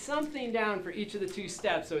write something down for each of the two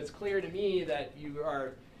steps so it's clear to me that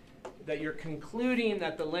you're concluding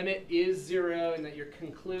that the limit is 0 and that you're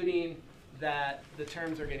concluding that the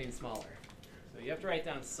terms are getting smaller. So you have to write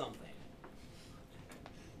down something.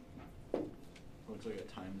 Looks like a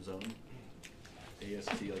time zone.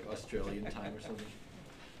 AST, like Australian time or something.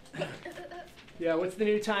 Yeah, what's the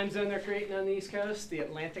new time zone they're creating on the East Coast? The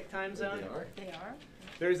Atlantic time zone? They are? They are?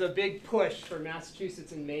 There's a big push for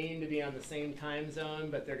Massachusetts and Maine to be on the same time zone,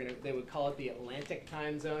 but they would call it the Atlantic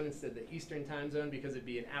time zone instead of the Eastern time zone because it'd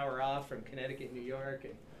be an hour off from Connecticut, New York.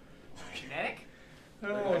 And Connecticut?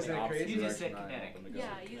 oh, isn't that crazy? You just said Connecticut. Yeah,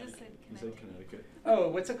 you just said You said Connecticut. Oh,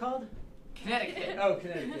 what's it called? Connecticut. Oh,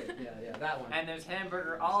 Connecticut. Yeah, that one. And there's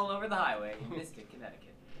hamburger all over the highway in Mystic,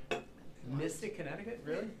 Connecticut. Mystic, Connecticut?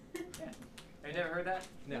 Really? Yeah. Have you never heard that?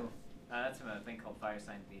 No. That's from a thing called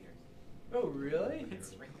Firesign Theater. Oh, really?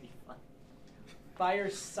 It's really fun.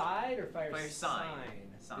 Fireside or Firesign?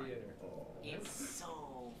 Sign. Theater. It's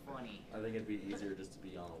so funny. I think it'd be easier just to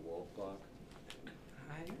be on a wall clock.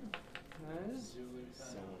 I know.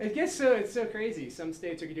 It gets so, it's so crazy. Some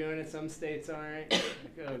states are doing it, some states aren't. Like,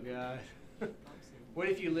 oh, God. What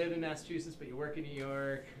if you live in Massachusetts but you work in New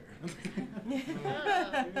York?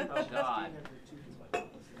 Oh, God.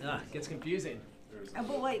 It gets confusing.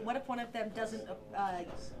 But wait, what if one of them doesn't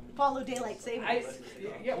follow daylight savings?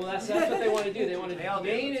 Yeah, well, that's what they want to do. They want They all to.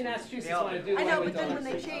 do. Maine and Massachusetts They all want to do. do. I know, away but with then when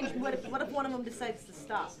they daylight change, what if one of them decides to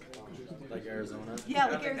stop? Like Arizona? Yeah, I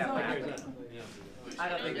don't like think that Arizona. might savings. happen. Yeah. I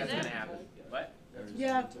don't think that's gonna happen. What?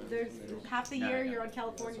 Yeah, there's half the No, year no. you're on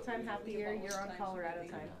California time, half the year you're on Colorado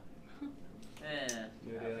time.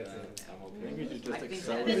 No daylight savings. I think we should just I think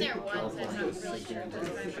accelerate. Been there once, I'm not California's really sure.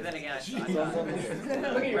 But then again,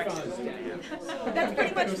 Look at your phone. But that's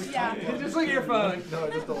pretty much, yeah. Just look at your phone. No, I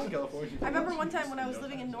just don't like California. I remember one time when I was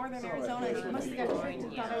living in northern Arizona, I must have got tricked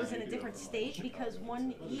and thought I was in a different state because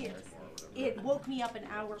one year it woke me up an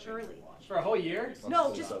hour early. For a whole year?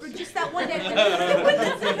 No, just for just that one day. Not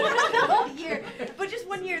the whole year, but just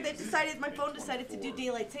 1 year. My phone decided to do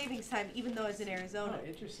daylight savings time, even though I was in Arizona. Oh,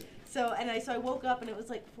 interesting. So I woke up and it was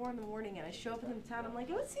like 4 in the morning, and I show up in the town. I'm like,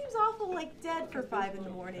 oh, it seems awful like dead for 5 in the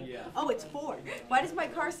morning. Yeah. Oh, it's 4. Why does my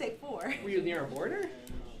car say 4? Were you near a border?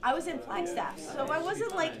 I was in Flagstaff, so I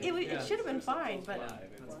wasn't like it. Yeah. It should have been fine, but.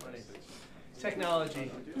 That's funny.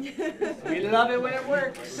 Technology. We love it when it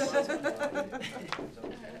works.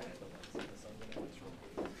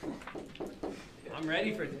 I'm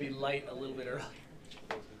ready for it to be light a little bit early.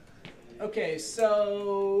 Okay,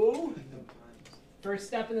 so first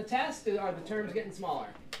step in the test are the terms getting smaller.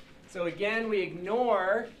 So again, we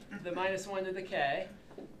ignore the -1 to the k.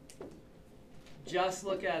 Just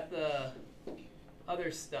look at the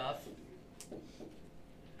other stuff.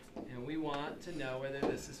 And we want to know whether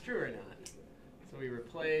this is true or not. So we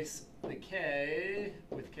replace the k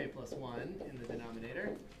with k plus 1 in the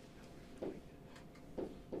denominator.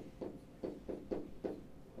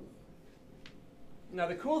 Now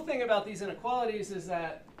the cool thing about these inequalities is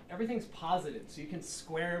that everything's positive. So you can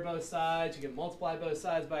square both sides, you can multiply both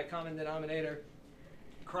sides by a common denominator,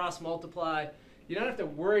 cross multiply. You don't have to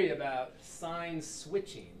worry about signs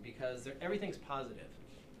switching because everything's positive.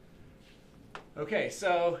 Okay,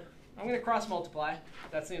 so I'm going to cross multiply.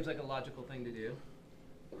 That seems like a logical thing to do.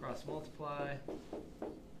 Cross multiply.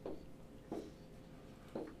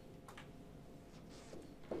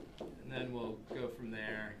 And then we'll go from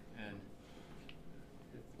there. And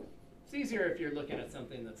it's easier if you're looking at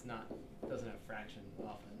something that's doesn't have fraction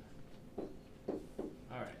often.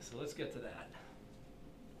 All right, so let's get to that.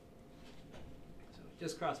 So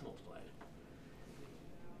just cross multiplied.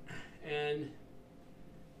 And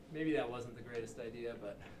maybe that wasn't the greatest idea,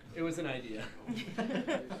 but it was an idea.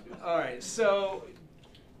 All right, so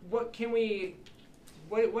what do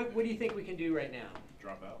you think we can do right now?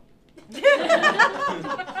 Drop out.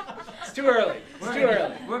 It's too early. It's too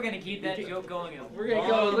early. We're gonna keep that joke going. We're going to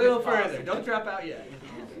go a little further. Don't drop out yet.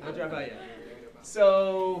 Don't drop out yet.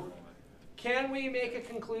 So can we make a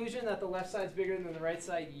conclusion that the left side's bigger than the right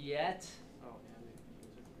side yet?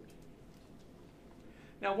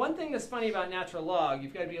 Now, one thing that's funny about natural log,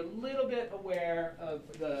 you've got to be a little bit aware of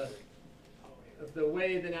the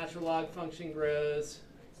way the natural log function grows.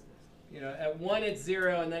 You know, at 1 it's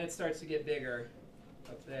 0, and then it starts to get bigger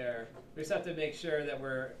up there. We just have to make sure that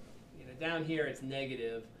we're, down here it's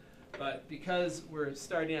negative. But because we're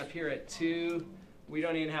starting up here at 2, we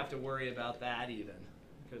don't even have to worry about that even,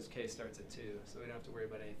 because k starts at 2. So we don't have to worry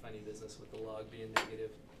about any funny business with the log being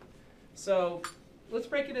negative. So let's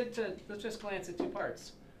break it into, let's just glance at 2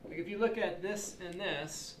 parts. Like if you look at this and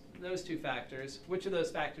this, those 2 factors, which of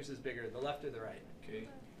those factors is bigger, the left or the right? Okay.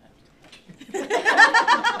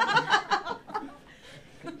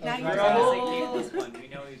 Now We're you're gonna say trouble. k plus 1. We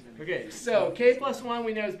know he's the Okay, so k plus 1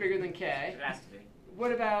 we know is bigger than k. It has to be.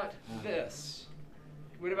 What about this?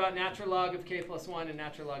 What about natural log of k plus 1 and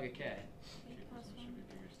natural log of k? K plus 1.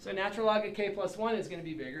 So natural log of k plus 1 is going to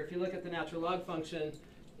be bigger. If you look at the natural log function,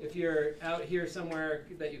 if you're out here somewhere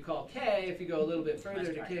that you call k, if you go a little bit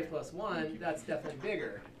further to k plus 1, that's definitely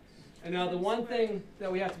bigger. And now the one thing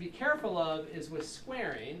that we have to be careful of is with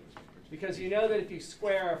squaring, because you know that if you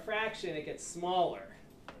square a fraction, it gets smaller.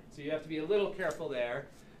 So you have to be a little careful there.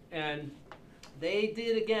 And they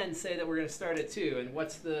did, again, say that we're going to start at 2. And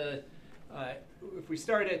what's the, if we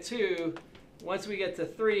start at 2, once we get to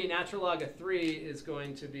 3, natural log of 3 is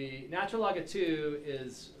going to be, natural log of 2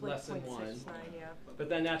 is less than 1. 0.69, yeah. But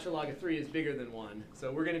then natural log of 3 is bigger than 1.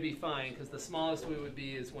 So we're going to be fine, because the smallest we would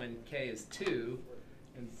be is when k is 2.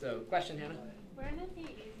 And so, question, Hannah? Wouldn't it be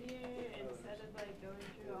easier instead of like going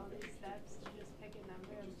through all these steps to just pick a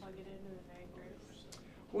number and plug it into the very first?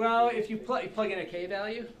 Well, if you plug in a k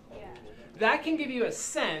value, Yeah. that can give you a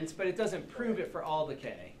sense, but it doesn't prove it for all the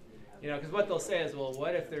k. Because what they'll say is, well,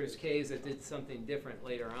 what if there's k's that did something different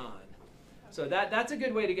later on? So that's a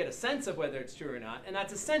good way to get a sense of whether it's true or not. And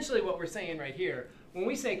that's essentially what we're saying right here. When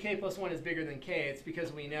we say k plus 1 is bigger than k, it's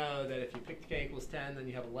because we know that if you pick k equals 10, then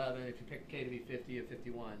you have 11. If you pick k to be 50, you have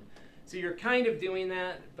 51. So you're kind of doing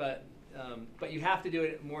that, but you have to do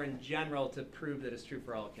it more in general to prove that it's true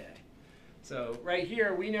for all k. So right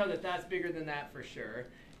here, we know that that's bigger than that for sure.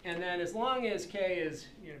 And then as long as k is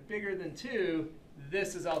bigger than 2,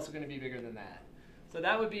 this is also going to be bigger than that. So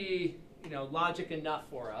that would be logic enough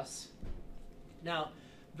for us. Now,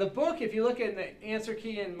 the book, if you look at the answer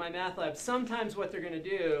key in MyMathLab, sometimes what they're going to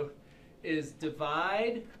do is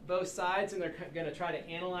divide both sides, and they're going to try to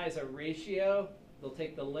analyze a ratio. They'll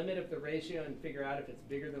take the limit of the ratio and figure out if it's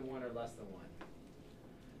bigger than 1 or less than 1.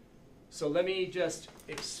 So let me just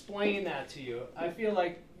explain that to you. I feel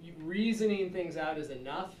like reasoning things out is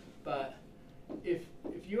enough, but if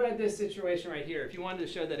you had this situation right here, if you wanted to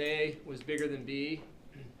show that A was bigger than B,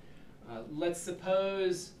 let's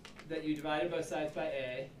suppose that you divided both sides by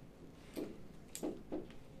A.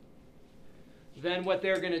 Then what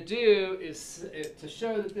they're going to do is, to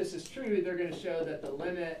show that this is true, they're going to show that the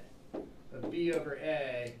limit of B over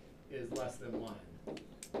A is less than 1.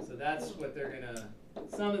 So that's what they're going to,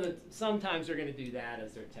 sometimes they're going to do that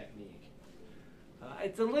as their technique.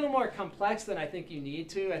 It's a little more complex than I think you need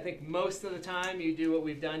to. I think most of the time you do what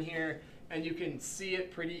we've done here, and you can see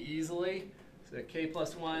it pretty easily. So K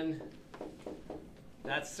plus 1,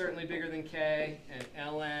 that's certainly bigger than K, and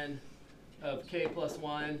ln of K plus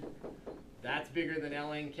 1, that's bigger than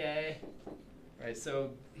ln K. Right,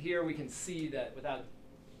 so here we can see that without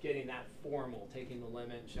getting that formal, taking the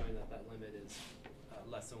limit, showing that that limit is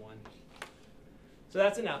less than 1. So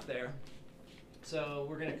that's enough there. So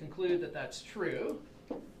we're going to conclude that that's true.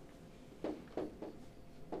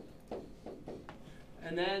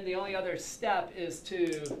 And then the only other step is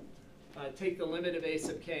to take the limit of a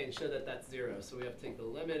sub k and show that that's 0. So we have to take the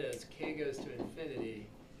limit as k goes to infinity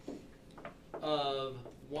of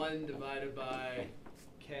 1 divided by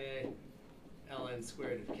k ln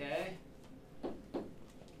squared of k. We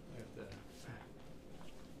have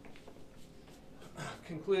to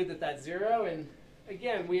conclude that that's 0. And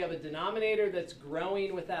again, we have a denominator that's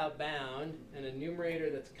growing without bound and a numerator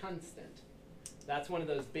that's constant. That's one of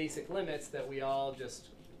those basic limits that we all just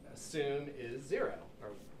assume is 0, or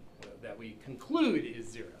that we conclude is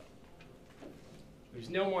 0. There's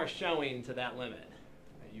no more showing to that limit.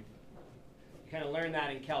 You kind of learn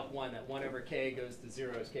that in Calc 1, that 1 over k goes to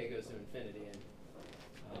 0 as k goes to infinity. And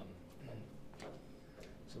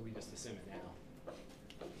so we just assume it now.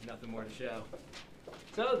 Nothing more to show.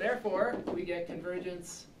 So therefore, we get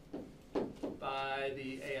convergence by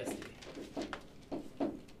the ASD.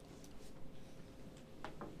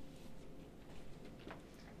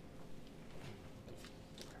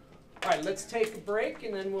 All right, let's take a break,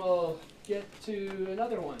 and then we'll get to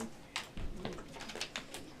another one.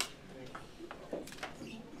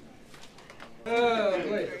 Oh,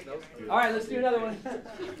 boy. All right, let's do another one.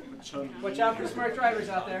 Watch out for smart drivers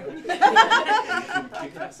out there. In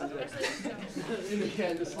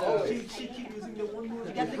the snow.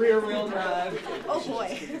 Rear-wheel drive. Oh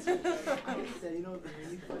boy.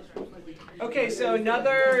 Okay, so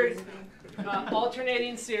another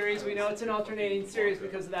alternating series. We know it's an alternating series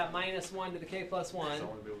because of that -1 to the k plus 1.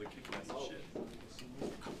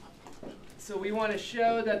 So we want to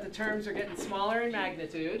show that the terms are getting smaller in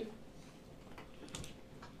magnitude.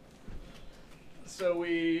 So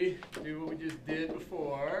we do what we just did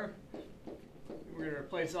before. We're going to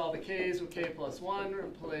replace all the k's with k plus 1.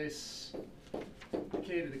 Replace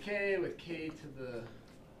k to the k with k to the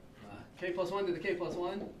k plus 1 to the k plus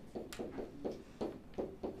 1.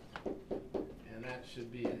 And that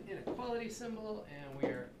should be an inequality symbol. And we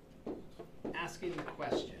are asking the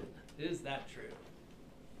question, is that true?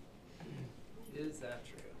 Is that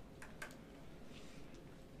true?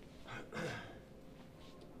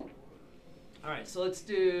 All right, so let's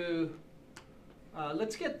do,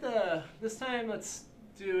 let's get the, this time let's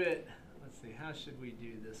do it, let's see, how should we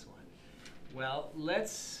do this one? Well,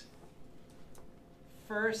 let's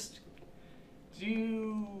first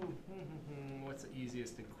do, what's the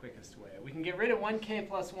easiest and quickest way? We can get rid of 1k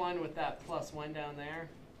plus 1 with that plus 1 down there.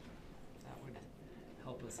 That would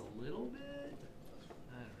help us a little bit.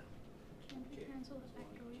 I don't know. Can we cancel the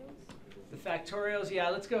factorials? The factorials, yeah,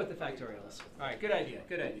 let's go with the factorials. All right, good idea,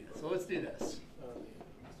 good idea. So let's do this.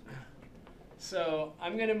 So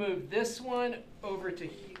I'm going to move this one over to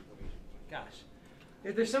here. Gosh,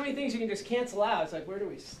 there's so many things you can just cancel out. It's like, where do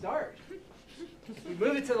we start? We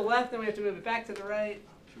move it to the left, then we have to move it back to the right.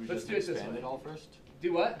 Should we Let's just do it this expand way. it all first?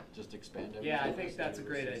 Do what? Just expand everything? Yeah, I think that's a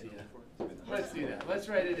great idea. Let's do that. Let's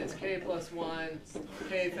write it as k plus 1,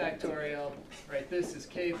 k factorial. Right, this is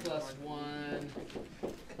k plus 1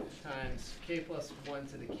 times k plus 1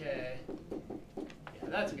 to the k. Yeah,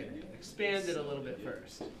 that's a good idea. Expand it a little bit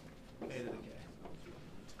first. K to the k.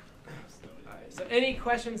 All right, so any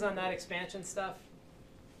questions on that expansion stuff?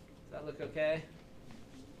 Does that look okay?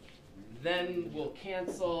 Then we'll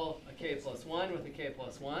cancel a k plus 1 with a k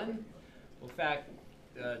plus 1. We'll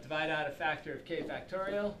divide out a factor of k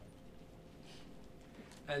factorial.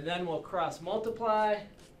 And then we'll cross multiply.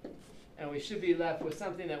 And we should be left with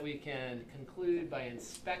something that we can conclude by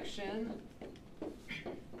inspection. So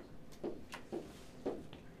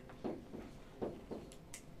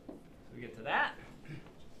we get to that.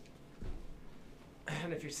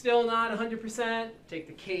 And if you're still not 100%, take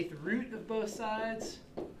the kth root of both sides.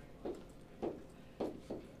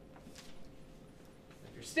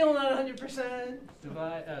 Still not 100%.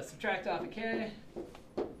 Subtract off of k.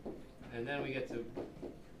 And then we get to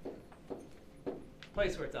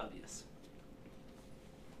place where it's obvious.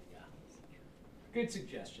 Yeah. Good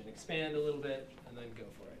suggestion. Expand a little bit and then go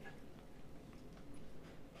for it.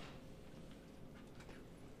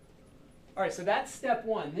 All right, so that's step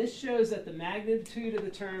one. This shows that the magnitude of the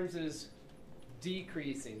terms is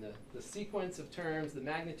decreasing. The sequence of terms, the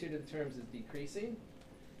magnitude of the terms is decreasing.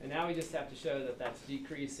 And now we just have to show that that's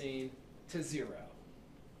decreasing to 0.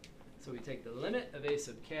 So we take the limit of a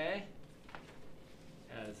sub k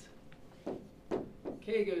as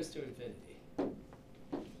k goes to infinity.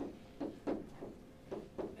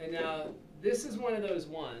 And now this is one of those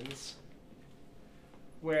ones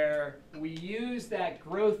where we use that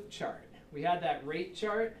growth chart. We had that rate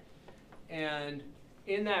chart, and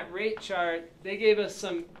in that rate chart, they gave us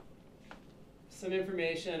some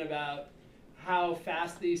information about how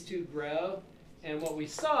fast these two grow. And what we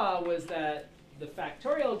saw was that the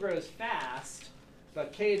factorial grows fast,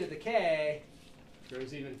 but k to the k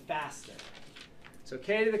grows even faster. So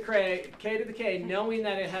k to the k, knowing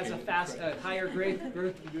that it has a higher growth.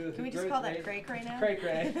 Can we just call that cray-cray now?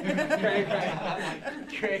 Cray-cray.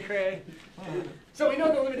 Cray-cray. Cray-cray. So we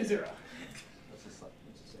know the limit is 0.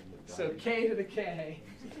 So k to the k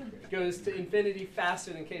goes to infinity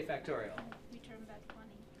faster than k factorial. We term that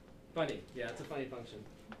funny. Funny, yeah, it's a funny function.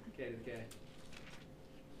 K to the k.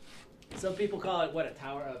 Some people call it what, a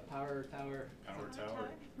power tower. Power tower.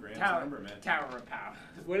 Grand Tower. number, man. Tower of power.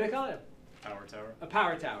 What do they call it? Power tower. A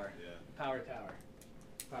power tower. Yeah. Power tower.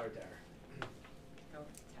 Power tower. Oh,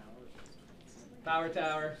 Power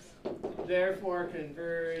tower. tower. Therefore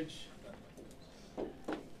converge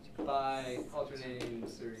by alternating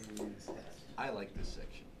series test. I like this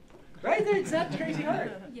section. Right there, it's not crazy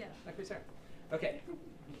hard. Yeah. Like we said. Okay.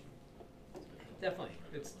 Definitely.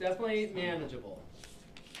 It's definitely manageable.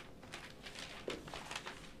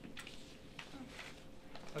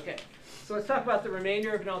 Okay. So let's talk about the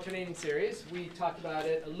remainder of an alternating series. We talked about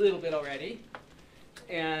it a little bit already.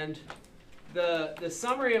 And the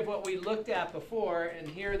summary of what we looked at before, and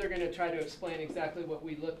here they're going to try to explain exactly what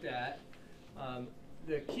we looked at.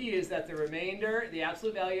 The key is that the remainder, the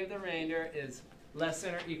absolute value of the remainder, is less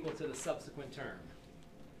than or equal to the subsequent term.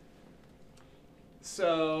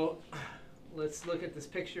 So let's look at this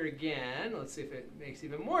picture again. Let's see if it makes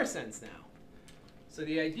even more sense now. So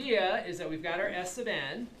the idea is that we've got our S sub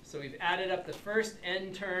n. So we've added up the first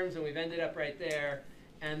n terms, and we've ended up right there.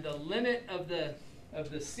 And the limit of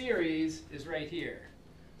the series is right here.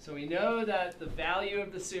 So we know that the value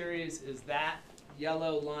of the series is that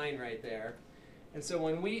yellow line right there. And so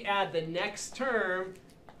when we add the next term,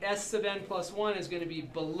 S sub n plus 1 is going to be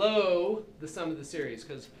below the sum of the series,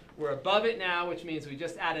 because we're above it now, which means we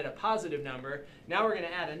just added a positive number. Now we're going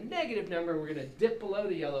to add a negative number. We're going to dip below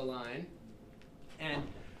the yellow line. And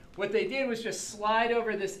what they did was just slide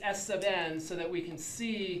over this S sub n so that we can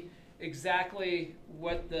see exactly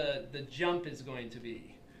what the jump is going to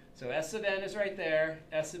be. So S sub n is right there.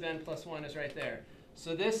 S sub n plus 1 is right there.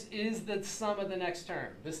 So this is the sum of the next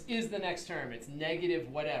term. This is the next term. It's negative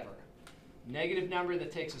whatever. Negative number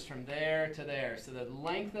that takes us from there to there. So the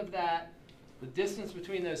length of that, the distance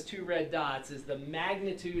between those two red dots, is the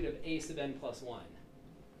magnitude of a sub n plus 1.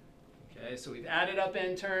 Okay, so we've added up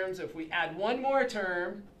n terms. If we add one more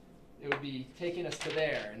term, it would be taking us to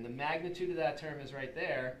there. And the magnitude of that term is right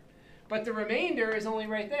there. But the remainder is only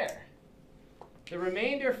right there. The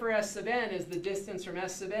remainder for S sub n is the distance from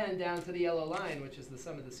S sub n down to the yellow line, which is the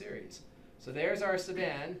sum of the series. So there's our sub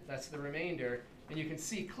n. That's the remainder. And you can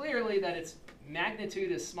see clearly that its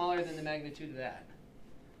magnitude is smaller than the magnitude of that.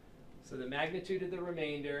 So the magnitude of the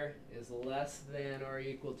remainder is less than or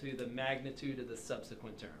equal to the magnitude of the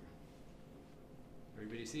subsequent term.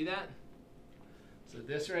 Everybody see that? So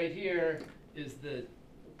this right here is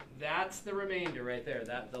that's the remainder right there.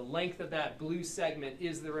 The length of that blue segment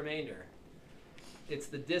is the remainder. It's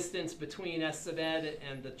the distance between S sub n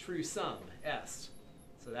and the true sum, S.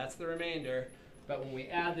 So that's the remainder. But when we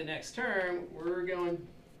add the next term, we're going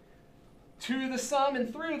to the sum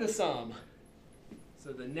and through the sum.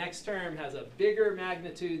 So the next term has a bigger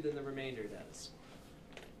magnitude than the remainder does.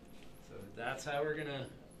 So that's how we're going to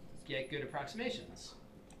get good approximations.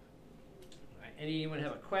 All right, anyone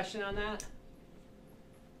have a question on that?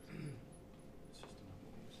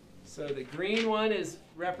 So the green one is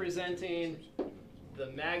representing the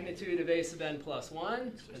magnitude of a sub n plus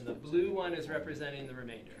 1, and the blue one is representing the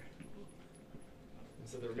remainder. And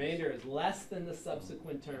so the remainder is less than the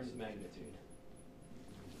subsequent term's magnitude.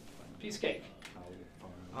 Piece of cake.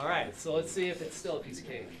 All right, so let's see if it's still a piece of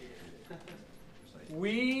cake.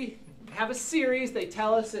 We have a series. They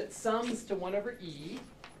tell us it sums to 1 over e.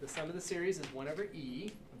 The sum of the series is 1 over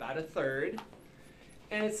e, about a third.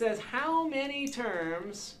 And it says how many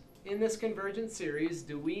terms in this convergent series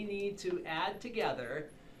do we need to add together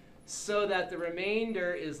so that the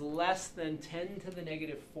remainder is less than 10 to the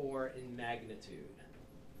negative 4 in magnitude?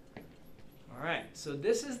 All right, so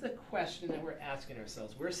this is the question that we're asking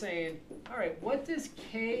ourselves. We're saying, all right, what does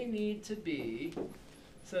k need to be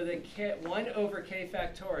so that 1 over k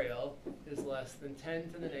factorial is less than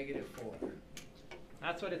 10 to the negative 4?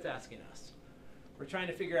 That's what it's asking us. We're trying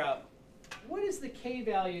to figure out what is the k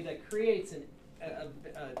value that creates a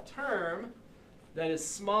term that is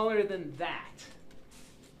smaller than that.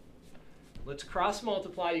 Let's cross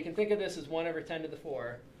multiply. You can think of this as 1 over 10 to the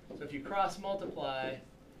 4. So if you cross multiply,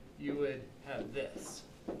 you would have this.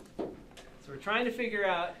 So we're trying to figure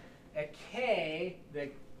out a k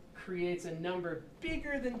that creates a number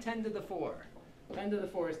bigger than 10 to the 4. 10 to the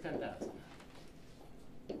 4 is 10,000.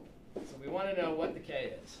 So we want to know what the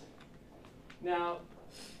k is. Now,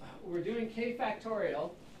 we're doing k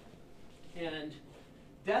factorial, and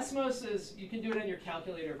Desmos is, you can do it on your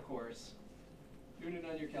calculator, of course. Doing it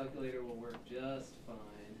on your calculator will work just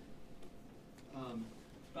fine.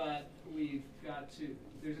 But we've got to,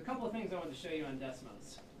 there's a couple of things I want to show you on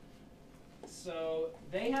Desmos. So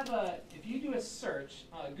they have if you do a search,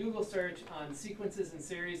 a Google search on sequences and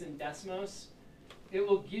series in Desmos, it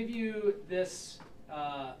will give you this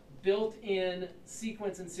built-in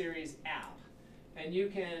sequence and series app. And you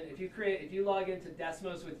can, if you log into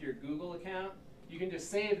Desmos with your Google account, you can just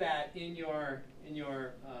save that in your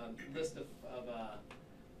list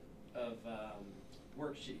of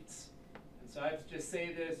worksheets. And so I've just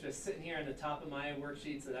saved it. It's just sitting here on the top of my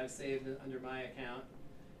worksheets that I've saved under my account.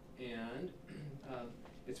 And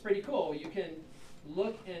it's pretty cool. You can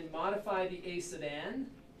look and modify the a sub n.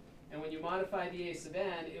 And when you modify the a sub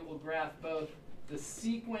n, it will graph both the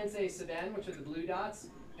sequence a sub n, which are the blue dots,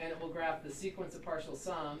 and it will graph the sequence of partial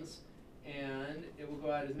sums, and it will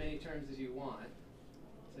go out as many terms as you want.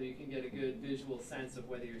 So you can get a good visual sense of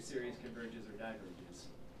whether your series converges or diverges.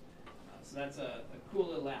 So that's a cool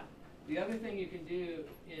little app. The other thing you can do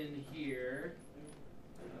in here,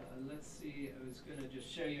 let's see, I was going to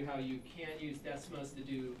just show you how you can use Desmos to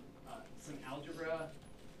do some algebra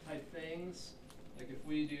type things. Like if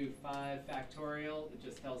we do 5 factorial, it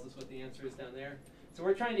just tells us what the answer is down there. So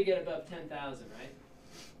we're trying to get above 10,000, right?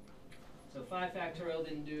 So 5 factorial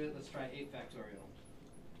didn't do it. Let's try 8 factorial.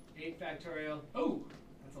 8 factorial. Oh,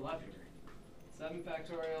 that's a lot bigger. 7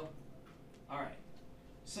 factorial. All right.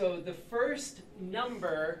 So the first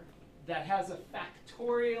number that has a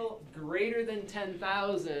factorial greater than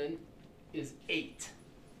 10,000 is 8.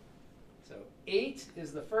 So 8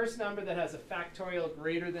 is the first number that has a factorial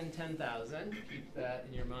greater than 10,000. Keep that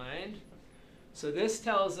in your mind. So this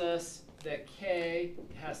tells us that k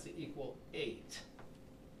has to equal 8.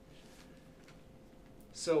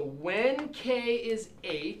 So when k is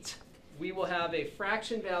 8, we will have a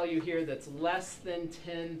fraction value here that's less than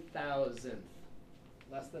 10,000.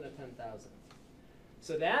 Less than a 10,000.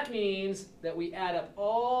 So that means that we add up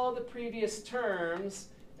all the previous terms,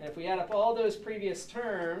 and if we add up all those previous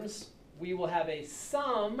terms, we will have a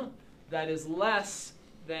sum that is less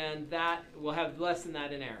than that, we'll have less than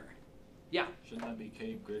that in error. Yeah? Shouldn't that be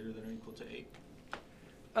k greater than or equal to 8?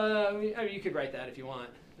 I mean, you could write that if you want.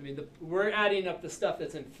 I mean, we're adding up the stuff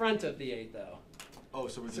that's in front of the 8, though. Oh,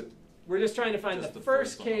 so we're just trying to find just the the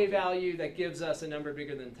first first one, k okay. value that gives us a number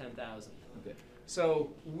bigger than 10,000. okay.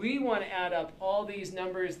 So we want to add up all these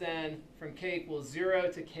numbers then from k equals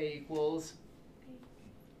 0 to k equals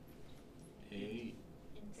 8,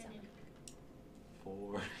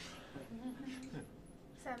 4.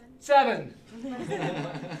 7.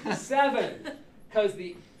 7. 7. Because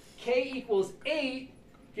the k equals 8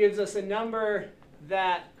 gives us a number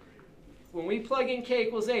that when we plug in k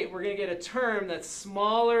equals 8, we're going to get a term that's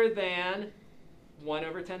smaller than 1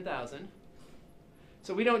 over 10,000.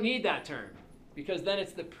 So we don't need that term, because then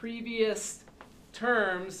it's the previous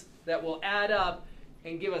terms that will add up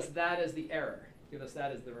and give us that as the error, give us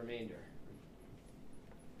that as the remainder.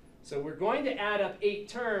 So we're going to add up 8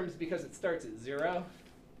 terms because it starts at 0.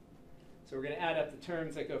 So we're going to add up the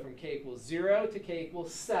terms that go from k equals 0 to k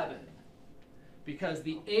equals 7. Because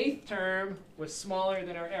the 8th term was smaller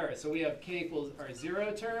than our error. So we have k equals our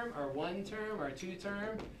 0 term, our 1 term, our 2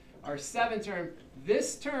 term, our 7 term.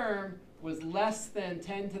 This term was less than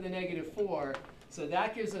 10 to the negative 4. So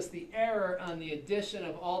that gives us the error on the addition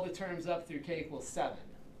of all the terms up through k equals 7.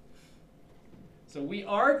 So we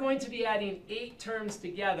are going to be adding 8 terms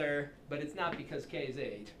together, but it's not because k is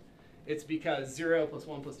 8. It's because 0 plus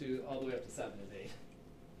 1 plus 2 all the way up to 7 is 8.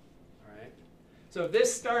 All right? So if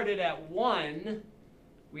this started at 1,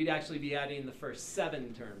 we'd actually be adding the first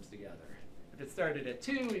 7 terms together. If it started at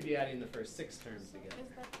 2, we'd be adding the first 6 terms So together.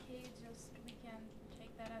 is that k just, we can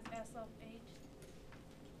take that as s of 8?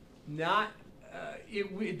 Not,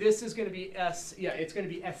 this is going to be s, yeah, it's going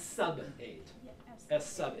to be s sub 8. Yeah, S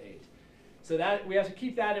sub 8. So that, we have to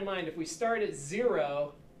keep that in mind. If we start at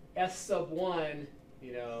 0, s sub 1,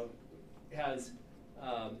 you know, has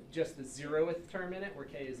just the 0th term in it, where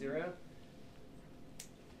k is 0.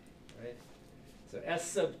 Right? So s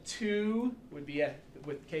sub 2 would be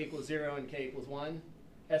with k equals 0 and k equals 1.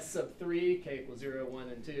 S sub 3, k equals 0, 1,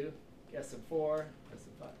 and 2. S sub 4, S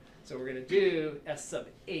sub 5. So we're going to do s sub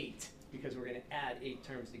 8 because we're going to add 8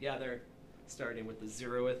 terms together, starting with the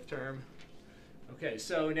 0th term. Okay,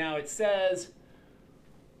 so now it says,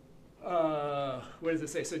 what does it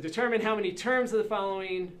say? So determine how many terms of the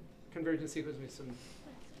following convergence sequence with some.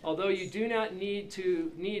 Although you do not need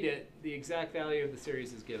it, the exact value of the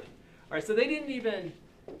series is given. All right, so they didn't even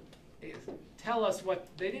tell us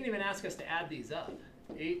they didn't even ask us to add these up.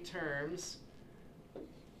 8 terms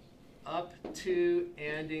up to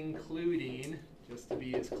and including, just to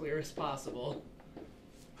be as clear as possible,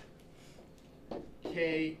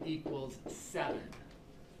 k equals 7.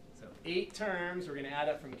 So 8 terms, we're going to add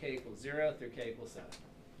up from k equals 0 through k equals 7.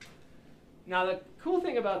 Now the cool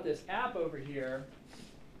thing about this app over here,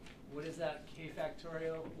 what is that, k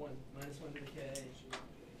factorial, 1 minus 1 to the k,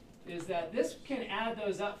 is that this can add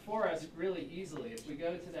those up for us really easily. If we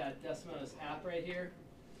go to that Desmos app right here,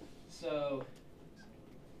 so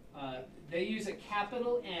they use a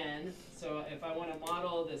capital N, so if I want to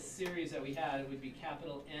model this series that we had, it would be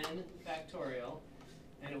capital N factorial,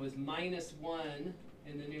 and it was minus 1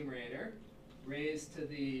 in the numerator, raised to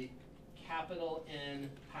the capital N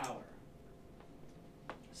power.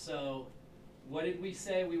 So what did we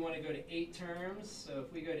say? We want to go to 8 terms. So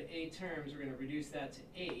if we go to 8 terms, we're going to reduce that to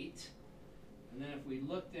 8. And then if we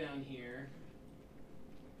look down here,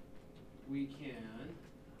 we can,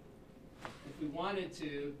 if we wanted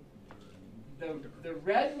to, the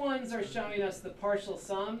red ones are showing us the partial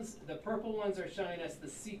sums. The purple ones are showing us the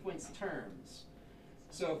sequence terms.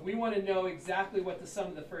 So if we want to know exactly what the sum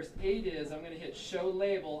of the first 8 is, I'm going to hit Show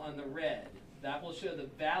Label on the red. That will show the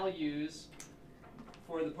values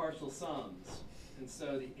for the partial sums. And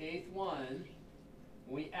so the 8th one,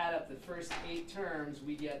 when we add up the first 8 terms,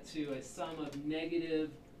 we get to a sum of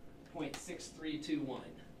negative 0.6321.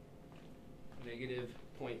 Negative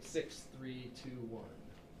 0.6321.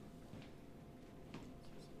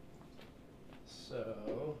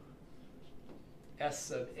 So S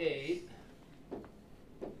sub 8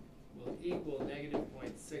 will equal negative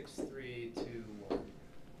 0.6321.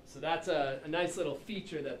 So that's a nice little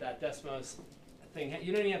feature that Desmos thing.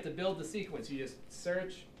 You don't even have to build the sequence. You just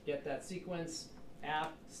search, get that sequence,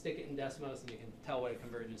 app, stick it in Desmos, and you can tell what it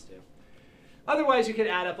converges to. Otherwise, you could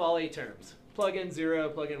add up all 8 terms. Plug in 0,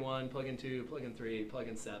 plug in 1, plug in 2, plug in 3, plug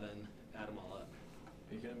in 7, add them all up.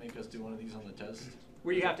 Are you going to make us do one of these on the test?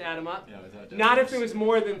 Where you have to add them up? Yeah, without Not if there was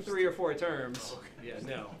more than 3 or 4 terms. Okay. Yeah,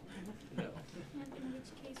 no. No. In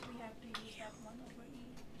which case we have to use that 1 over e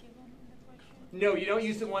given in the question? No, you don't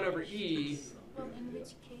use the 1 over e. Well, in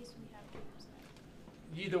which case we have to use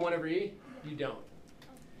that? You the 1 over e? You don't.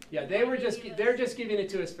 Yeah, they're just giving it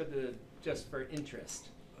to us just for interest.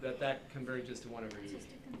 That converges to 1 over e. Just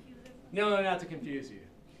to confuse it? No, not to confuse you.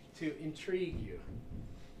 To intrigue you.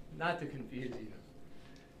 Not to confuse you.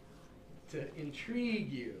 To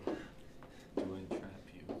intrigue you. To entrap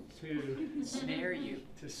you. To Snare you.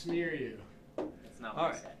 to smear you. That's not All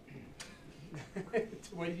what I right. said.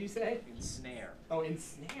 What did you say? Ensnare. Oh,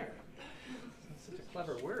 ensnare. That's such a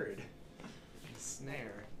clever word.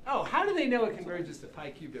 Ensnare. Oh, how do they know it converges to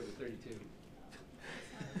pi cubed over 32?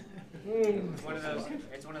 It's one of those.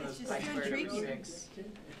 It's one of those It's pi just squared intrigue over you. 6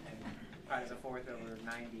 and pi to the 4th over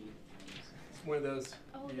 90. It's one of those.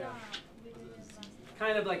 Oh, Yeah. yeah. We did it last time.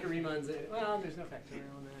 Kind of like a Riemann zeta. Well, there's no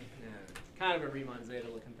factorial in that. No. Kind of a Riemann zeta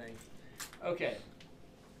looking thing. Okay.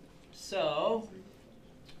 So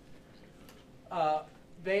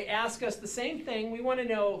they ask us the same thing. We want to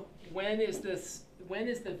know when is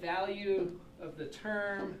the value of the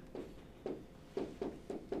term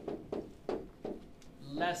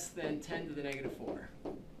less than 10 to the negative 4.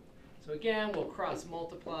 So again, we'll cross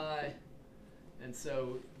multiply. And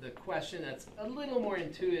so the question that's a little more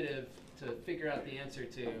intuitive to figure out the answer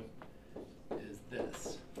to is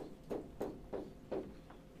this.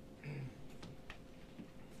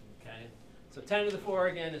 Okay, so 10 to the 4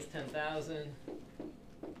 again is 10,000.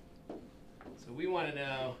 So we want to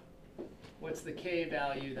know what's the k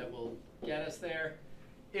value that will get us there.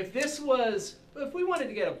 If we wanted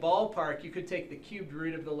to get a ballpark, you could take the cubed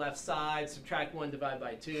root of the left side, subtract 1, divide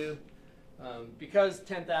by 2. Because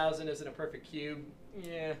 10,000 isn't a perfect cube,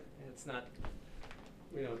 yeah, it's not,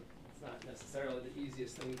 it's not necessarily the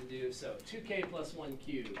easiest thing to do. So 2k plus 1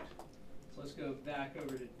 cubed. So let's go back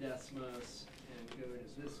over to Desmos and go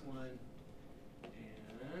into this one.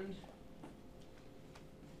 And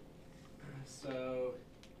so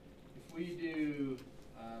if we do,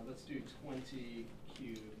 let's do 20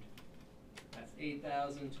 cubed. That's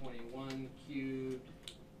 8,021 cubed,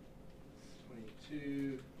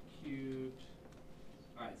 22 cubed.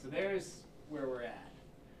 All right, so there's where we're at.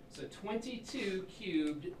 So 22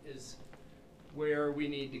 cubed is where we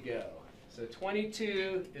need to go. So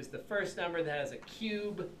 22 is the first number that has a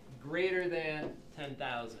cube greater than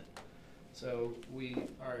 10,000. So we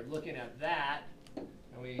are looking at that,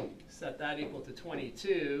 and we set that equal to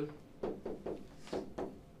 22.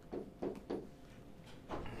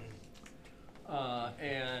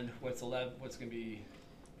 And what's 11? What's going to be?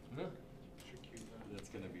 Huh? That's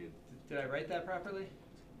gonna be Did I write that properly?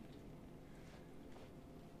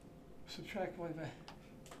 Subtract 1 by.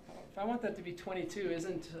 If I want that to be 22,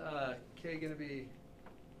 isn't k going to be?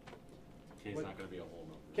 K is What- not going to be a whole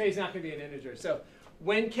number. K is not going to be an integer. So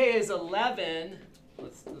when k is 11,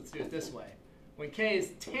 let's do it this way. When k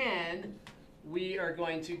is 10, we are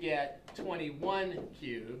going to get 21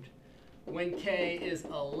 cubed. When k is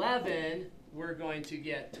 11, we're going to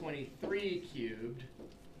get 23 cubed.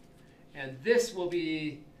 And this will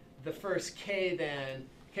be the first k then.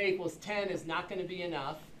 K equals 10 is not going to be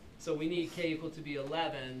enough. So we need k equal to be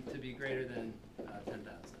 11 to be greater than 10,000.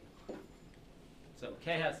 So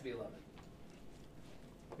k has to be 11.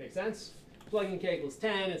 Make sense? Plugging k equals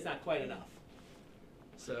 10, it's not quite enough.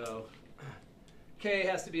 So k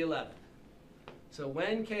has to be 11. So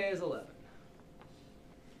when k is 11.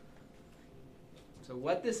 So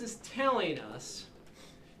what this is telling us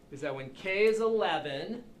is that when k is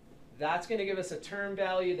 11, that's going to give us a term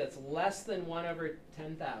value that's less than 1 over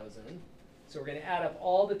 10,000. So we're going to add up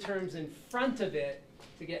all the terms in front of it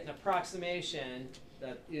to get an approximation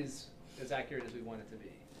that is as accurate as we want it to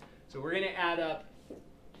be. So we're going to add up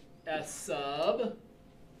S sub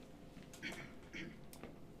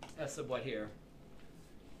what here?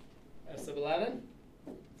 S sub 11?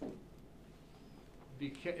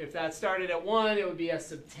 If that started at 1, it would be S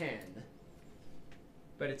sub 10.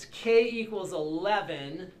 But it's k equals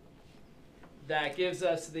 11 that gives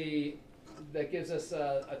us a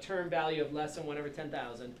term value of less than 1 over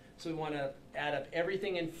 10,000. So we want to add up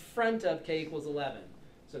everything in front of k equals 11.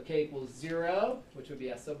 So k equals 0, which would be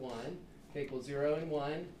S sub 1. K equals 0 and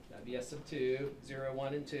 1, that'd be S sub 2. 0,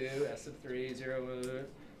 1, and 2, S sub 3, 0,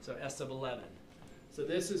 so S sub 11. So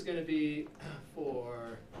this is going to be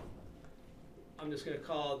for, I'm just going to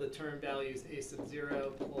call the term values A sub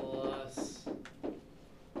 0 plus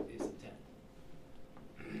A sub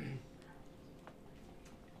 10.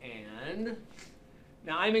 And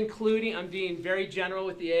now I'm being very general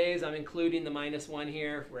with the A's. I'm including the minus 1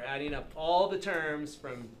 here. We're adding up all the terms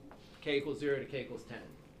from k equals 0 to k equals 10.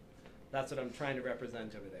 That's what I'm trying to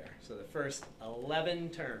represent over there. So the first 11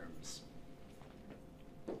 terms.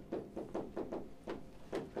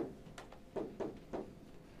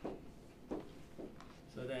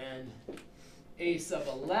 So then A sub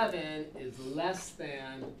 11 is less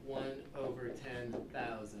than 1 over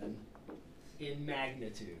 10,000 in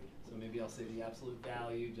magnitude. So maybe I'll say the absolute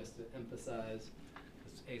value just to emphasize,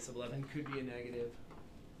 because A sub 11 could be a negative.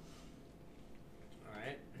 All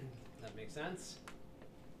right, that makes sense?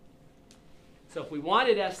 So if we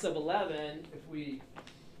wanted F sub 11, if we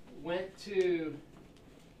went to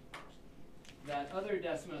that other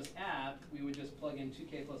Desmos app, we would just plug in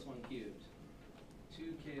 2k plus 1 cubed.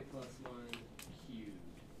 2k plus 1 cubed.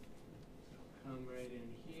 So come right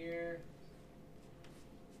in here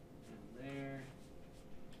and there.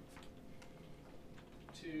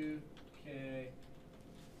 2k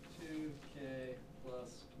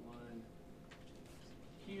plus 1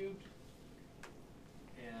 cubed.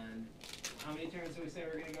 And how many terms do we say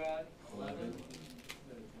we're going to go at? 11.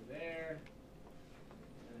 So to there.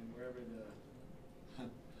 And wherever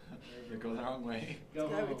It goes the wrong way. go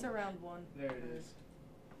Yeah, home. it's around 1. There it is.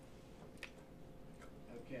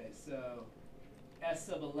 Okay, so S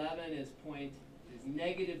sub 11 is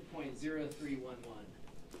negative 0.0311.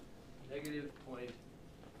 Negative 0.0311.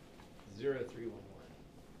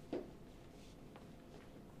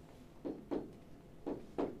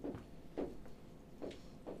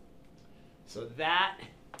 So that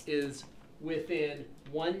is within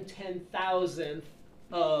 1/10,000th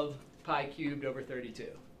of pi cubed over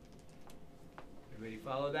 32. Everybody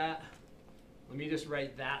follow that? Let me just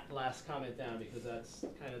write that last comment down because that's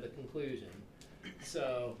kind of the conclusion.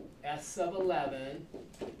 So S sub 11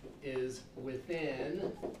 is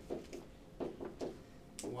within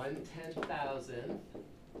 1/10,000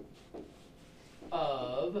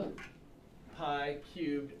 of pi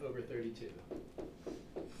cubed over 32.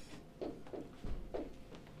 All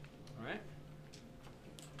right?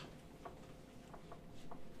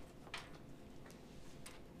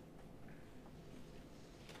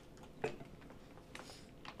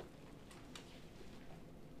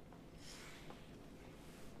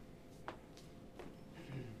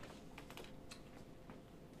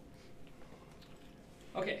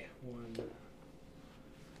 Okay, one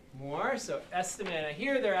more. So estimate. Now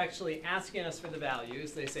here they're actually asking us for the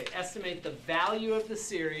values. They say estimate the value of the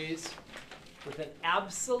series with an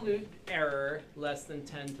absolute error less than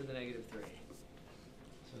 10 to the negative 3.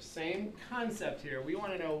 So same concept here. We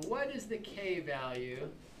want to know what is the k value.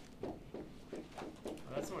 Oh,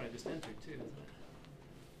 that's the one I just entered too, isn't it?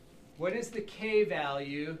 What is the k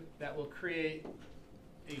value that will create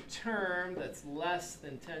a term that's less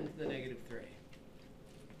than 10 to the negative 3?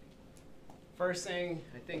 First thing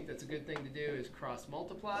I think that's a good thing to do is cross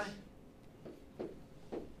multiply.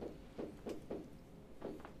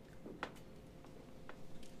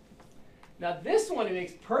 Now this one, it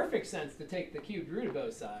makes perfect sense to take the cubed root of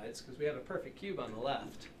both sides because we have a perfect cube on the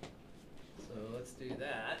left. So let's do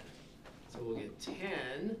that. So we'll get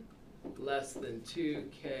 10 less than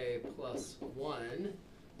 2k plus 1.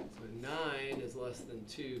 So 9 is less than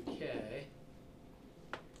 2k.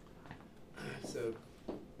 So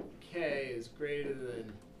k is greater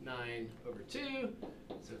than 9 over 2.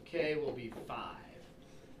 So k will be 5.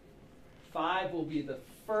 5 will be the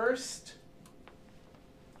first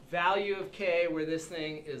value of k where this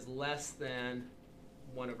thing is less than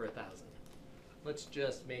 1 over 1,000. Let's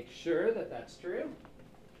just make sure that that's true.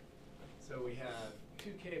 So we have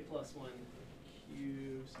 2k plus 1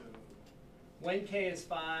 cubed. So when k is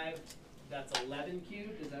 5, that's 11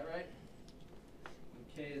 cubed. Is that right? When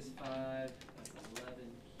k is 5, that's 11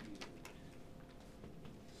 cubed.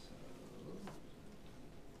 So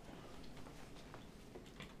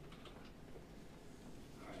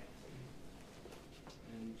all right.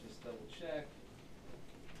 And just double check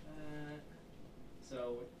that.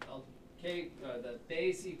 So the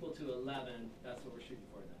base equal to 11, that's what we're shooting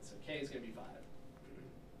for then. So k is going to be 5.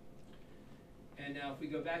 And now if we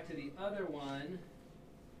go back to the other one,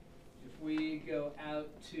 if we go out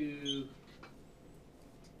to,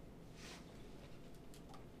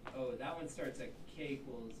 oh, that one starts at k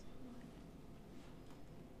equals,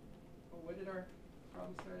 oh, what did our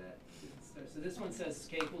problem start at? So this one says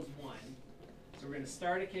k equals 1. So we're going to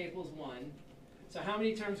start at k equals 1. So how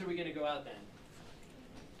many terms are we going to go out then?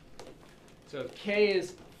 So if k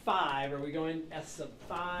is 5, are we going s sub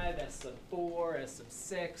 5, s sub 4, s sub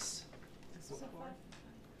 6?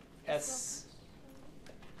 S.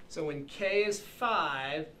 So when k is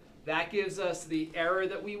 5, that gives us the error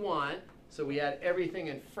that we want. So we add everything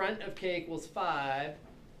in front of k equals 5.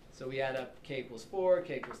 So we add up k equals 4,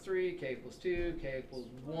 k equals 3, k equals 2, k equals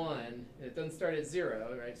 1. And it doesn't start at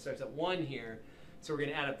 0, right? It starts at 1 here. So we're going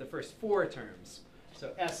to add up the first 4 terms.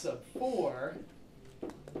 So s sub 4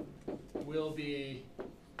 will be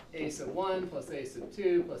a sub 1 plus a sub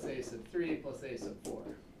 2 plus a sub 3 plus a sub 4.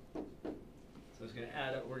 So it's going to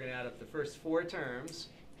add up. We're going to add up the first 4 terms.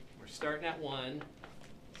 We're starting at 1.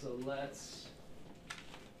 So let's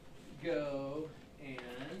go and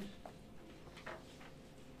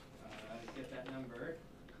get that number.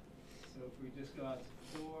 So if we just go out to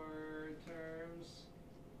 4 terms.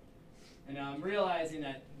 And now I'm realizing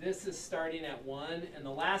that this is starting at 1, and the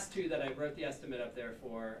last 2 that I wrote the estimate up there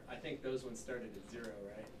for, I think those ones started at 0,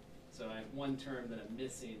 right? So I have 1 term that I'm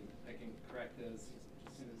missing. I can correct those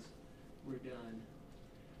as soon as we're done.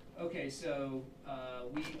 Okay, so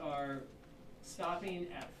we are stopping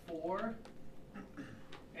at 4.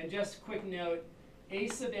 And just a quick note, a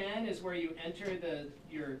sub n is where you enter the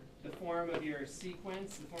form of your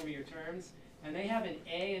sequence, the form of your terms. And they have an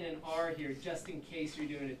A and an R here just in case you're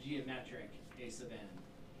doing a geometric A sub n.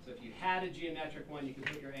 So if you had a geometric one, you could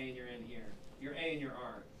put your A and your N here. Your A and your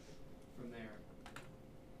R from there.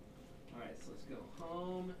 All right, so let's go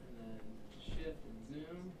home and then shift and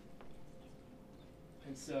zoom.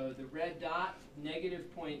 And so the red dot,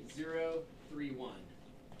 negative 0.031.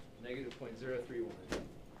 Negative 0.031.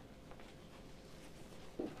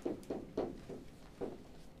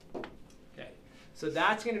 So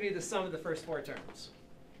that's going to be the sum of the first 4 terms.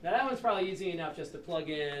 Now that one's probably easy enough just to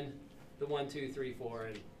plug in the 1, 2, 3, 4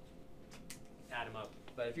 and add them up.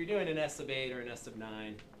 But if you're doing an S sub 8 or an S sub 9,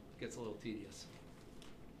 it gets a little tedious.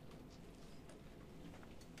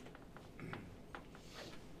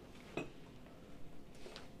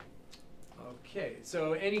 Okay,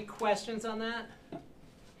 so any questions on that?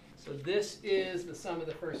 So this is the sum of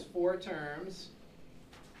the first 4 terms.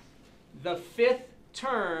 The 5th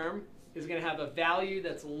term is going to have a value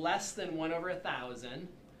that's less than 1 over 1,000.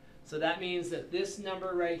 So that means that this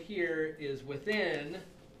number right here is within,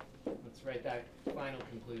 let's write that final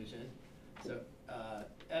conclusion. So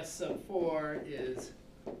S sub 4 is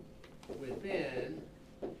within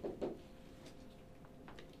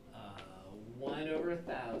 1 over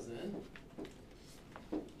 1,000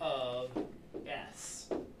 of S.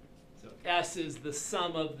 So S is the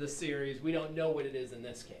sum of the series. We don't know what it is in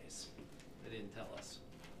this case. They didn't tell us.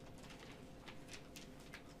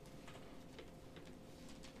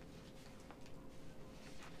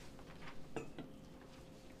 All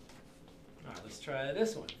right, let's try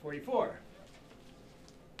this one, 44.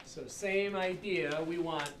 So same idea. We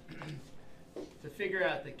want to figure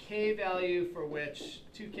out the k value for which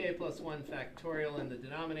 2k plus 1 factorial in the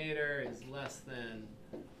denominator is less than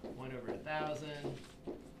 1 over 1,000.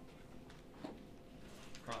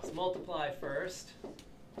 Cross multiply first.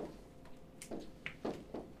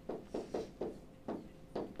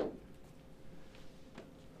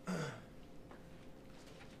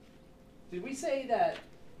 Did we say that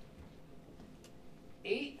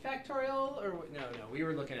 8 factorial, or no, we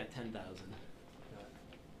were looking at 10,000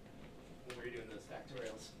 when we were doing those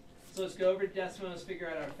factorials. So let's go over to Desmos, figure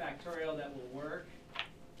out our factorial that will work.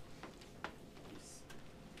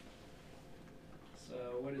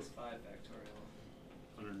 So what is 5 factorial?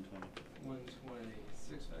 120. 120.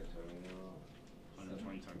 6 factorial?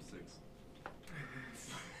 120 times 6.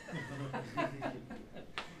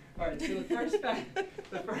 All right, so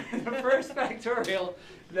the first factorial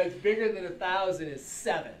that's bigger than 1,000 is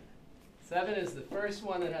 7. 7 is the first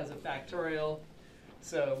one that has a factorial.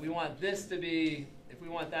 So we want this to be, if we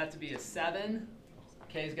want that to be a 7,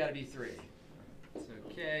 k's got to be 3. So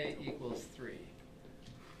k equals 3.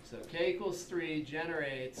 So k equals 3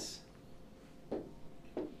 generates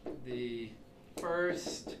the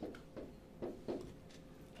first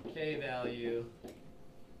k value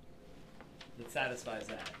that satisfies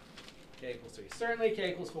that. K equals 3. Certainly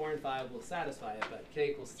k equals 4 and 5 will satisfy it, but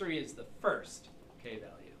k equals 3 is the first k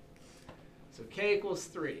value. So k equals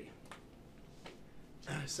 3.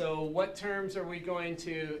 So what terms are we going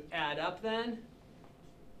to add up then?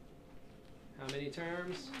 How many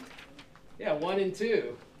terms? Yeah, 1 and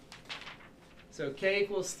 2. So k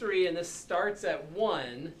equals 3, and this starts at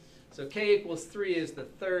 1. So k equals 3 is the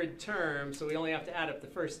third term, so we only have to add up the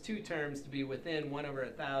first 2 terms to be within 1 over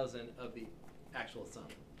 1,000 of the actual sum.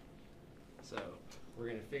 So we're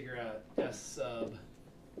going to figure out S sub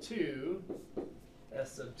 2.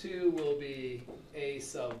 S sub 2 will be A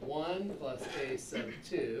sub 1 plus A sub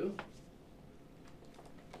 2.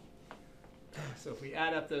 So if we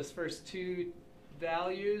add up those first 2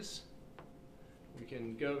 values, we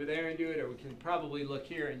can go over there and do it, or we can probably look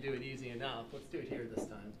here and do it easy enough. Let's do it here this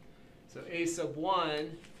time. So A sub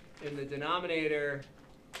 1 in the denominator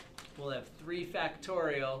will have 3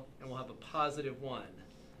 factorial, and we'll have a positive 1.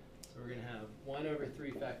 So we're going to have 1 over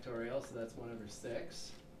 3 factorial, so that's 1 over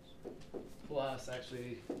 6. Plus,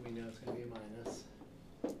 actually, we know it's going to be a minus.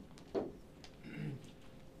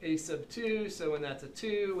 A sub 2, so when that's a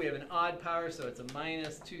 2, we have an odd power, so it's a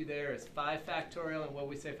minus 2 there. It's 5 factorial, and what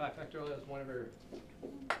we say 5 factorial is 1 over,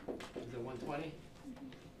 is it 120?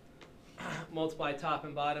 Multiply top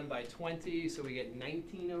and bottom by 20, so we get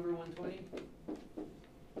 19 over 120.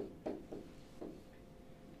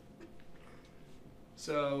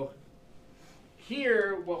 So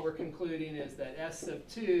here, what we're concluding is that S sub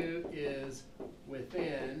 2 is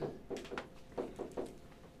within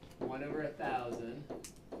 1 over 1,000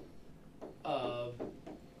 of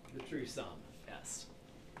the true sum, S.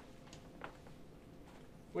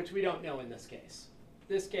 Which we don't know in this case.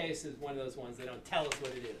 This case is one of those ones they don't tell us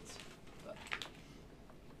what it is. But.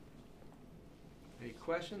 Any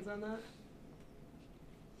questions on that?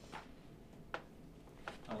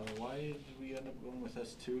 Why did we end up going with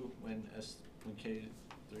S2 when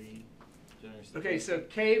K3 generates? Okay, so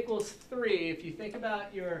K equals 3. If you think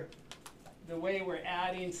about the way we're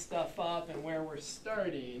adding stuff up and where we're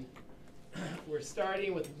starting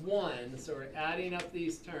with 1, so we're adding up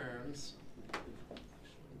these terms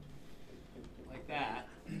like that.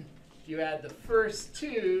 If you add the first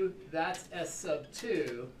 2, that's S sub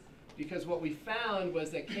 2, because what we found was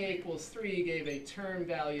that K equals 3 gave a term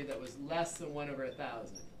value that was less than 1 over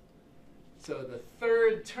 1,000. So the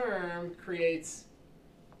third term creates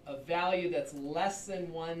a value that's less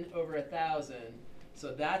than 1 over 1,000.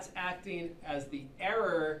 So that's acting as the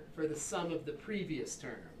error for the sum of the previous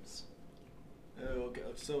terms. Okay,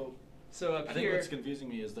 so up I think here, what's confusing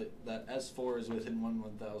me is that S4 is within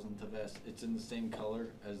 1/1000th of S. It's in the same color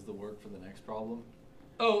as the work for the next problem.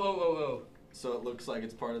 Oh. So it looks like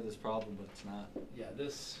it's part of this problem, but it's not. Yeah,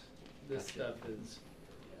 this Gotcha. stuff is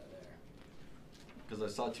there. Because I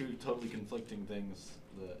saw two totally conflicting things.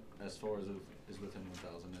 The S4 is within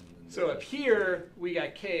 1,000. And So up here, we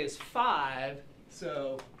got k is 5,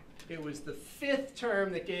 so it was the 5th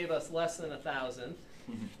term that gave us less than 1,000.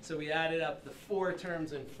 So we added up the 4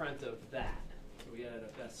 terms in front of that. So we added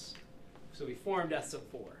up S, so we formed S sub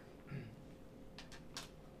 4.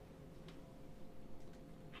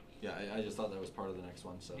 Yeah, I just thought that was part of the next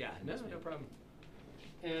one. So Yeah, it no must be- problem.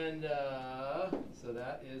 And so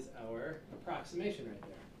that is our approximation right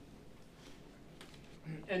there.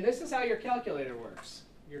 And this is how your calculator works.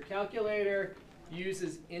 Your calculator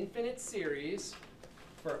uses infinite series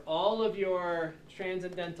for all of your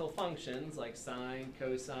transcendental functions like sine,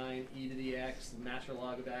 cosine, e to the x, natural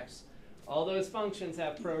log of x. All those functions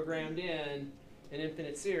have programmed in an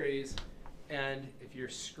infinite series. And if your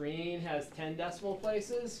screen has 10 decimal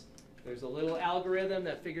places, there's a little algorithm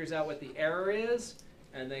that figures out what the error is,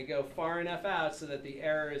 and they go far enough out so that the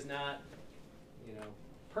error is not,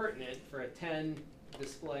 pertinent for a 10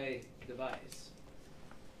 display device.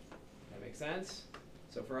 That make sense?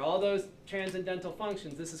 So for all those transcendental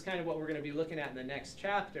functions, this is kind of what we're going to be looking at in the next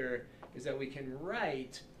chapter, is that we can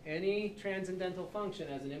write any transcendental function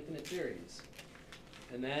as an infinite series.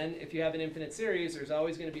 And then if you have an infinite series, there's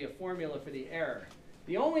always going to be a formula for the error.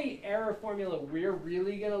 The only error formula we're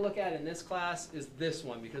really going to look at in this class is this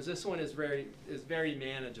one, because this one is very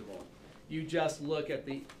manageable. You just look at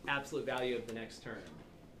the absolute value of the next term.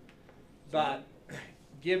 But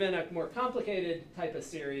given a more complicated type of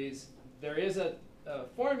series, there is a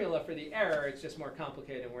formula for the error. It's just more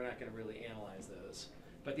complicated, and we're not going to really analyze those.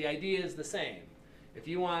 But the idea is the same. If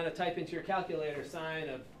you want to type into your calculator sine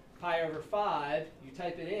of pi over 5, you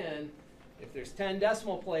type it in. If there's 10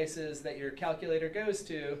 decimal places that your calculator goes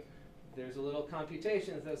to, there's a little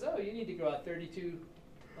computation that says, oh, you need to go out 32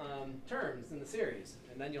 terms in the series.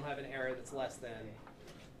 And then you'll have an error that's less than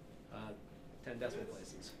 10 decimal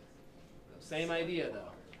places. So same idea, though.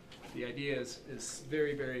 The idea is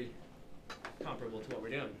very, very comparable to what we're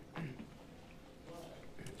doing.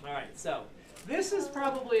 All right, so this is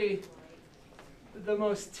probably the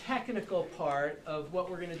most technical part of what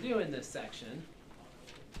we're going to do in this section.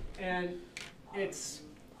 And it's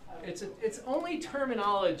only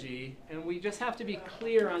terminology, and we just have to be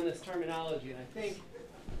clear on this terminology. And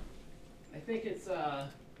I think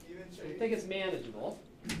it's manageable.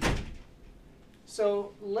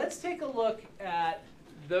 So let's take a look at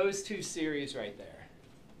those two series right there.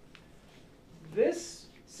 This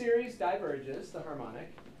series diverges, the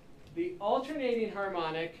harmonic. The alternating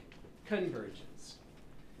harmonic converges.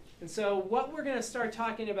 And so what we're going to start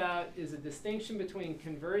talking about is a distinction between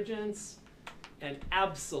convergence and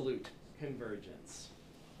absolute convergence.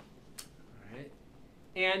 All right?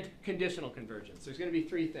 And conditional convergence. There's going to be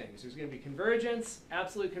 3 things. There's going to be convergence,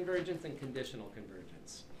 absolute convergence, and conditional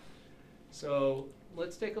convergence. So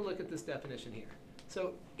let's take a look at this definition here.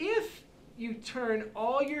 So if you turn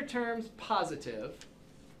all your terms positive,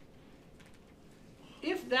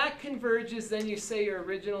 if that converges, then you say your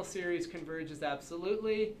original series converges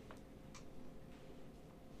absolutely.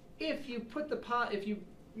 If you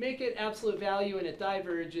make it absolute value and it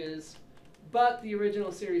diverges, but the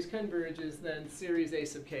original series converges, then series A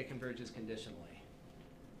sub k converges conditionally.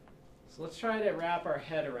 So let's try to wrap our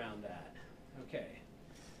head around that. Okay.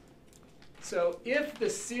 So if the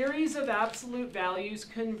series of absolute values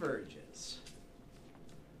converges,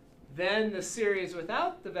 then the series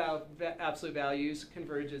without the absolute values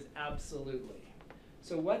converges absolutely.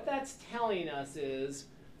 So what that's telling us is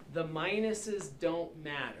the minuses don't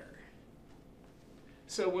matter.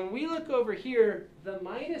 So when we look over here, the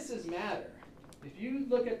minuses matter. If you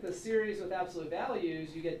look at the series with absolute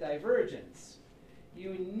values, you get divergence.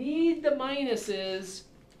 You need the minuses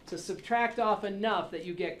to subtract off enough that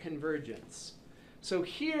you get convergence. So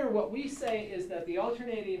here what we say is that the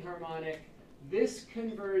alternating harmonic, this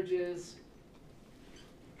converges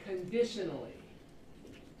conditionally.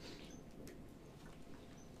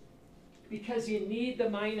 Because you need the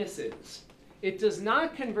minuses. It does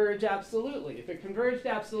not converge absolutely. If it converged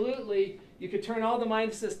absolutely, you could turn all the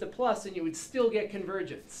minuses to plus and you would still get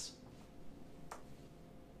convergence.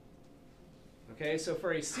 Okay, so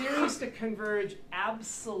for a series to converge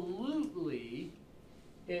absolutely,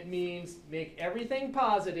 it means make everything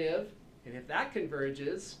positive, and if that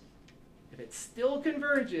converges, if it still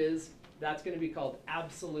converges, that's going to be called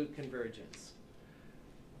absolute convergence.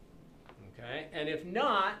 Okay, and if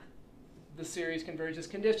not, the series converges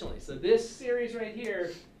conditionally. So this series right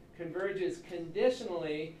here converges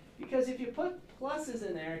conditionally because if you put pluses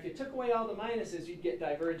in there, if you took away all the minuses, you'd get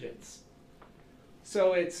divergence.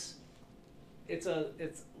 So it's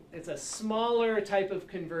a smaller type of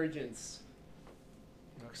convergence.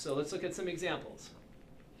 So let's look at some examples.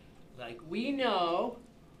 Like we know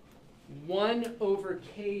 1 over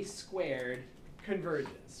k squared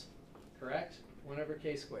converges, correct? 1 over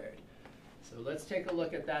k squared. So let's take a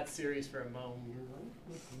look at that series for a moment.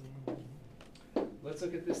 Let's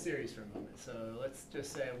look at this series for a moment. So let's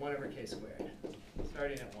just say 1 over k squared,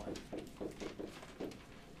 starting at 1.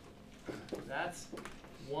 That's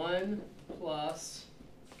 1 plus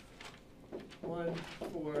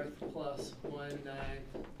 1/4 plus 1/9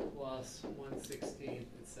 plus 1/16,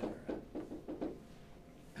 etc.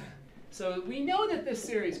 So we know that this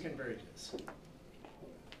series converges.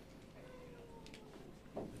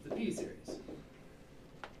 It's the p series.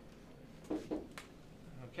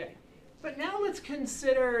 Okay. But now let's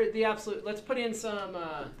consider the absolute. Let's put in some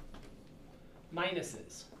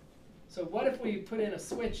minuses. So what if we put in a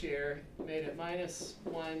switch here, made it minus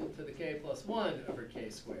 1 to the k plus 1 over k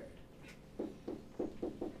squared?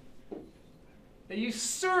 Now you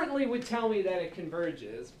certainly would tell me that it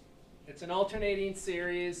converges. It's an alternating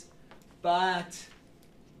series, but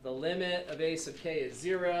the limit of a sub k is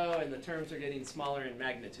 0, and the terms are getting smaller in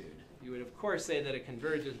magnitude. You would, of course, say that it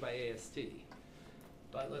converges by AST.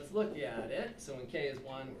 But let's look at it. So when k is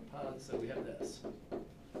 1, we're positive, so we have this.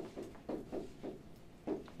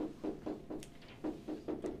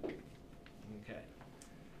 Okay.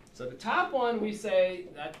 So the top one, we say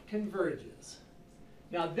that converges.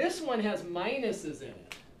 Now this one has minuses in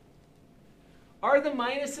it. Are the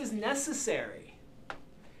minuses necessary?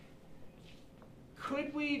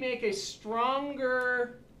 Could we make a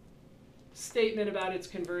stronger statement about its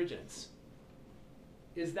convergence?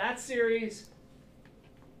 Is that series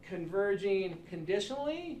converging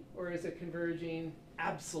conditionally, or is it converging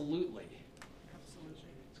absolutely? Absolutely.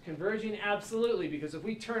 It's converging absolutely, because if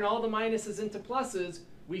we turn all the minuses into pluses,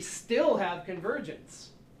 we still have convergence.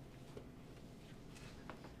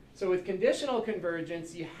 So with conditional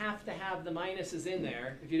convergence, you have to have the minuses in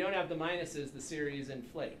there. If you don't have the minuses, the series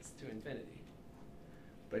inflates to infinity.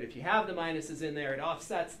 But if you have the minuses in there, it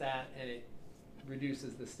offsets that, and it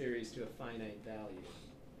reduces the series to a finite value.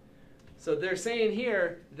 So they're saying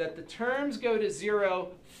here that the terms go to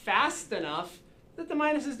 0 fast enough that the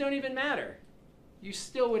minuses don't even matter. You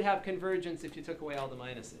still would have convergence if you took away all the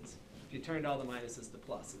minuses, if you turned all the minuses to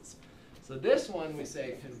pluses. So this one we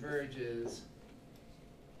say converges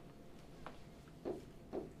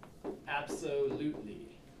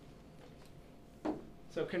absolutely.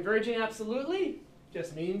 So converging absolutely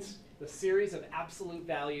just means the series of absolute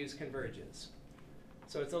values converges.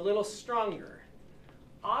 So it's a little stronger.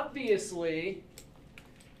 Obviously,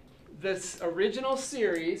 this original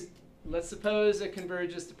series, let's suppose it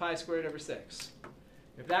converges to pi squared over 6.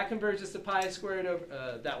 If that converges to pi squared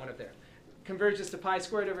over, that one up there, converges to pi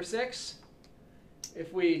squared over 6,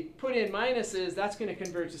 if we put in minuses, that's going to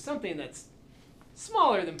converge to something that's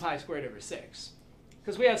smaller than pi squared over 6.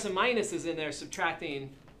 Because we have some minuses in there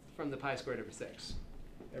subtracting from the pi squared over 6.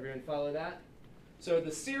 Everyone follow that? So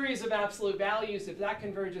the series of absolute values, if that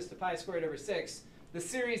converges to pi squared over 6, the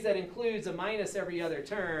series that includes a minus every other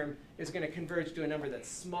term is going to converge to a number that's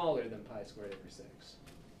smaller than pi squared over 6.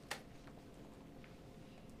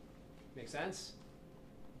 Make sense?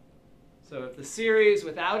 So if the series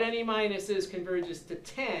without any minuses converges to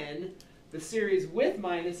 10, the series with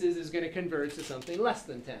minuses is going to converge to something less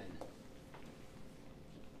than 10.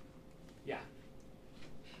 Yeah.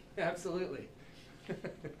 Absolutely.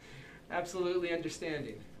 Absolutely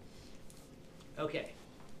understanding. Okay.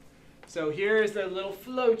 So here's the little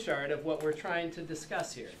flow chart of what we're trying to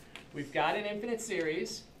discuss here. We've got an infinite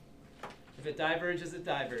series. If it diverges, it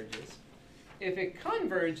diverges. If it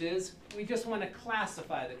converges, we just want to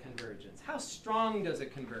classify the convergence. How strong does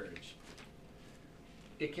it converge?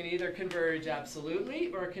 It can either converge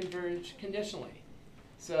absolutely or converge conditionally.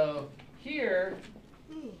 So here,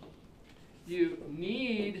 you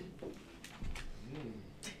need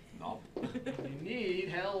help.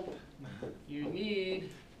 You need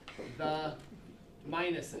the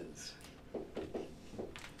minuses.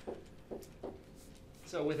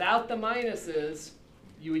 So without the minuses,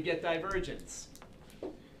 you would get divergence.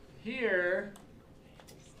 Here,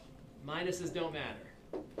 minuses don't matter.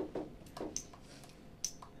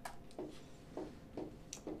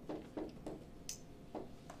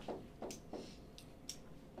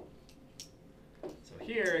 So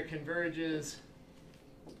here it converges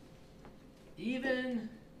even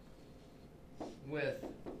with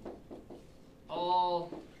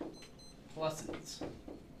all pluses.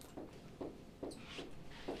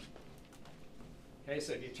 Okay,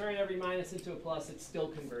 so if you turn every minus into a plus, it still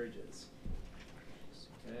converges.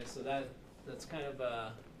 Okay, so that That's kind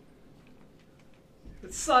of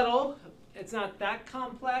it's subtle. It's not that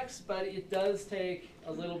complex, but it does take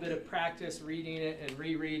a little bit of practice reading it and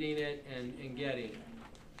rereading it and getting it.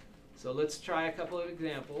 So let's try a couple of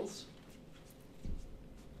examples.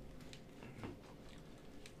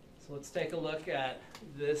 So let's take a look at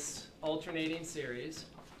this alternating series.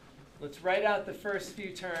 Let's write out the first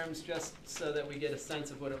few terms just so that we get a sense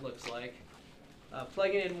of what it looks like.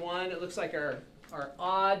 Plugging in 1, it looks like our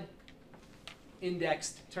odd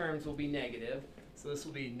indexed terms will be negative. So this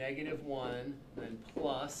will be -1, then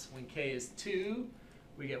plus. When k is 2,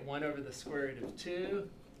 we get 1 over the square root of 2.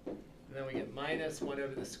 And then we get minus 1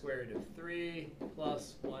 over the square root of 3,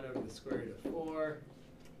 plus 1 over the square root of 4,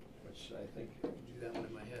 which I think I can do that one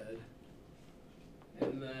in my head.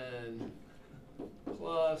 And then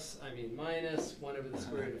minus 1 over the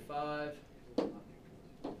square root of 5,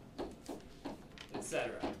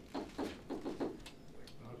 etc.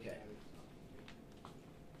 Okay.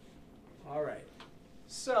 All right.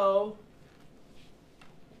 So,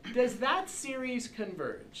 does that series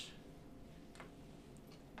converge?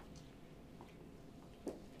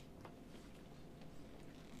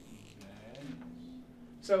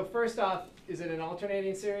 So first off, is it an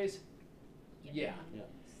alternating series? Yeah. Yeah.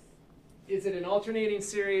 Is it an alternating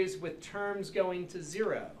series with terms going to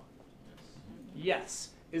 0?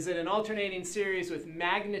 Yes. Is it an alternating series with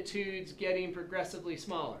magnitudes getting progressively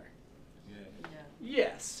smaller? Yeah.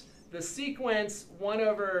 Yes. The sequence 1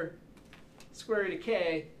 over square root of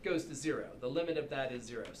k goes to 0. The limit of that is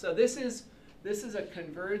 0. So this is a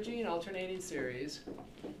converging alternating series.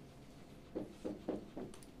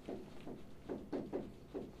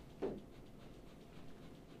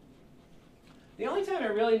 The only time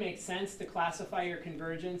it really makes sense to classify your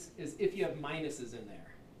convergence is if you have minuses in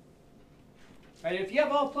there. Right? If you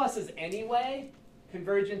have all pluses anyway,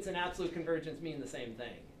 convergence and absolute convergence mean the same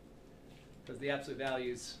thing, because the absolute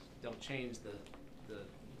values don't change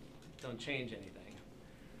don't change anything.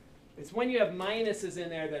 It's when you have minuses in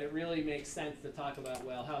there that it really makes sense to talk about,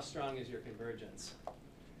 well, how strong is your convergence?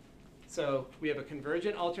 So we have a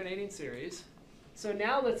convergent alternating series. So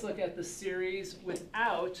now let's look at the series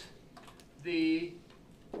without the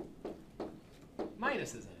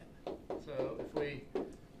minuses in it. So if we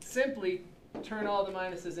simply turn all the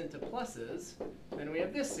minuses into pluses, then we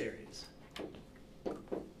have this series.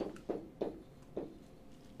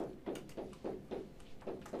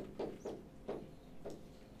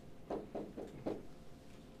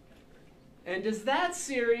 And does that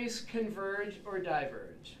series converge or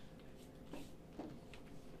diverge?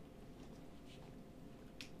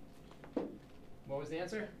 What was the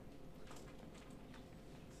answer?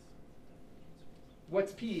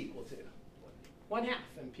 What's p equal to? 1/2,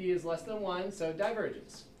 and p is less than 1, so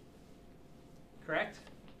diverges. Correct?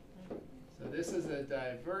 So this is a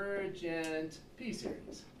divergent p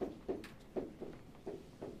series.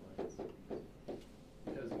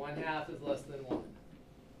 Because 1/2 is less than 1.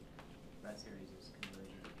 That series is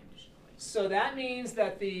convergent conditionally. So that means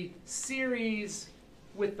that the series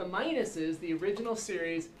with the minuses, the original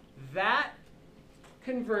series, that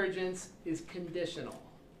convergence is conditional.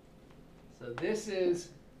 So this is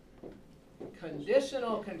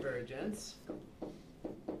conditional convergence.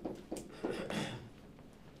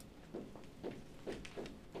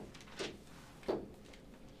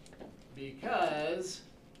 Because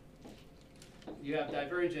you have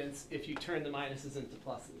divergence if you turn the minuses into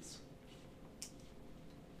pluses.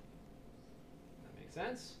 That makes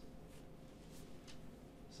sense?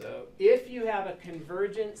 So if you have a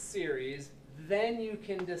convergent series, then you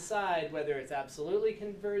can decide whether it's absolutely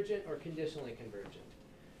convergent or conditionally convergent.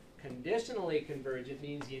 Conditionally convergent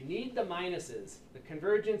means you need the minuses. The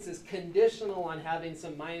convergence is conditional on having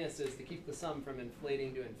some minuses to keep the sum from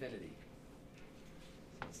inflating to infinity.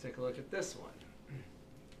 So let's take a look at this one.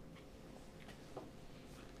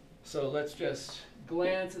 So let's just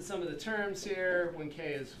glance at some of the terms here. When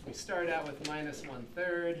k is, we start out with minus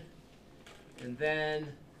 1/3. And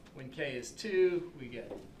then when k is 2, we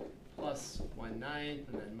get plus 1/9,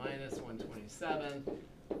 and then minus 1/27,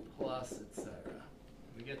 plus, etc.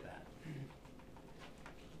 We get that.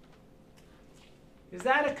 Is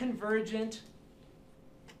that a convergent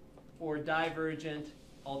or divergent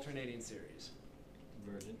alternating series?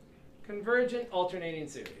 Convergent. Convergent alternating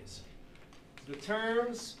series. The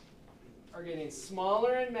terms are getting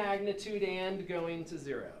smaller in magnitude and going to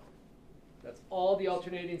 0. That's all the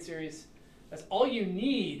alternating series. That's all you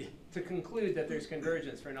need to conclude that there's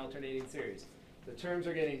convergence for an alternating series. The terms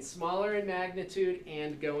are getting smaller in magnitude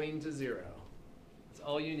and going to 0. That's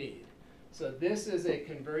all you need. So this is a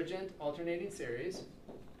convergent alternating series.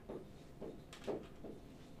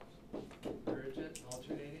 Convergent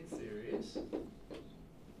alternating series. values.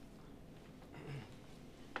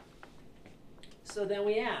 So then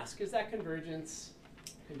we ask, is that convergence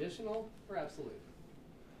conditional or absolute?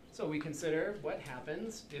 So we consider what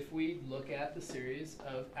happens if we look at the series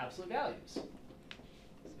of absolute values.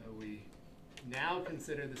 So we now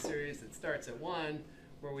consider the series that starts at 1,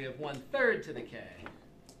 where we have 1/3 to the k.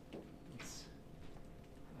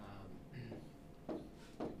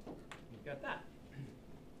 We've got that.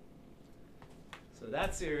 So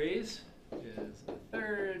that series is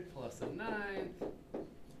 1/3 plus 1/9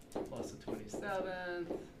 plus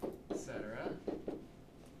 1/27, etc.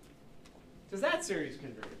 Does that series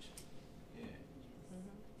converge? Yeah.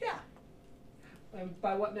 Yeah.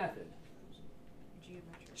 By what method?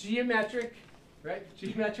 Geometric. Geometric, right?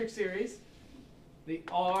 Geometric series. The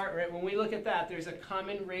R, right? When we look at that, there's a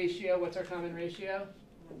common ratio. What's our common ratio?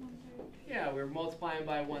 1/3. Yeah, we're multiplying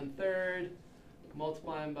by 1/3,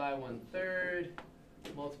 multiplying by 1/3,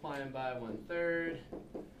 multiplying by 1/3.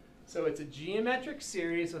 So it's a geometric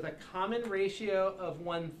series with a common ratio of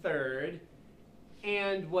 1/3.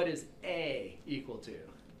 And what is A equal to?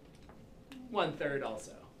 1/3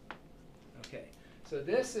 also. Okay, so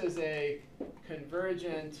this is a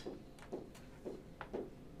convergent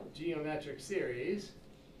geometric series.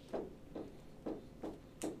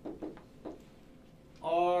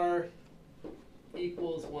 R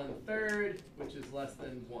equals 1/3, which is less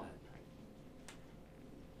than 1.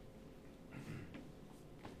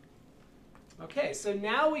 Okay, so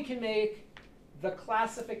now we can make the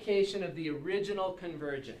classification of the original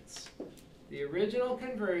convergence. The original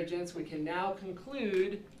convergence, we can now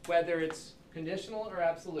conclude whether it's conditional or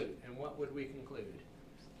absolute. And what would we conclude?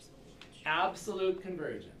 Absolute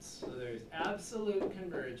convergence. So there's absolute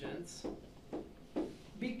convergence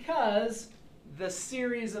because the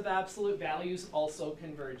series of absolute values also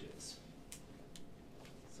converges.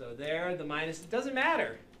 So there, the minus, it doesn't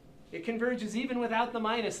matter. It converges even without the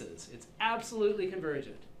minuses. It's absolutely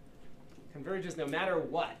convergent. Converges no matter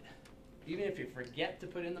what. Even if you forget to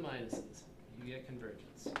put in the minuses, you get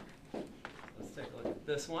convergence. Let's take a look at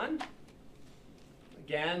this one.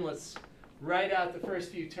 Again, let's write out the first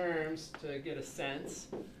few terms to get a sense.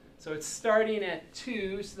 So it's starting at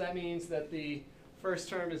 2, so that means that the first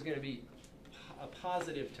term is going to be a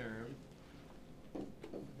positive term.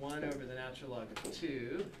 1 over the natural log of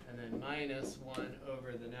 2, and then minus 1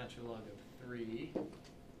 over the natural log of 3.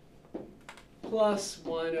 Plus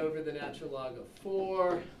 1 over the natural log of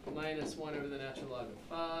 4, minus 1 over the natural log of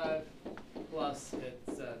 5, plus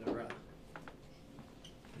etc.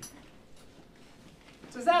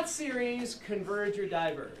 Does that series converge or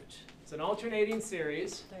diverge? It's an alternating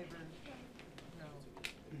series.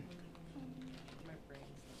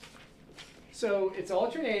 So it's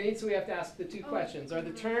alternating, so we have to ask the two questions. Are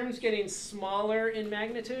the terms getting smaller in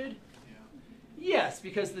magnitude? Yes,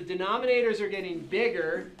 because the denominators are getting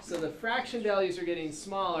bigger, so the fraction values are getting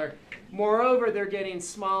smaller. Moreover, they're getting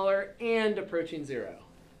smaller and approaching 0.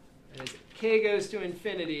 And as k goes to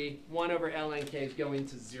infinity, 1 over ln k is going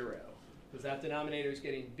to 0, because that denominator is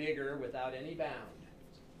getting bigger without any bound,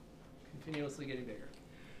 continuously getting bigger.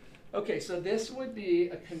 Okay, so this would be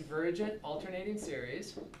a convergent alternating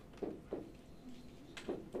series.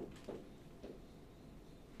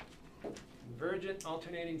 Convergent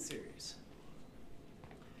alternating series.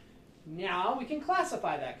 Now we can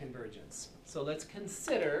classify that convergence. So let's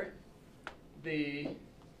consider the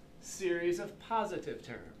series of positive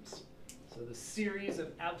terms. So the series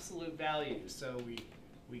of absolute values. So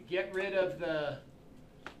we get rid of the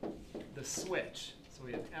switch. So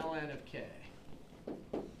we have ln of k.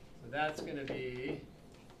 So that's going to be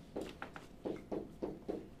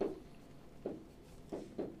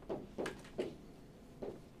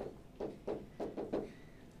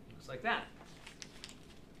looks like that.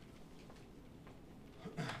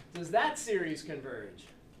 Does that series converge?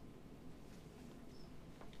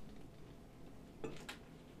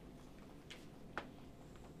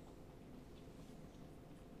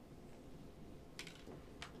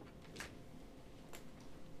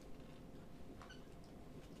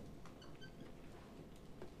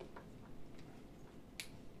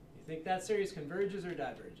 You think that series converges or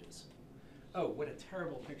diverges? Oh, what a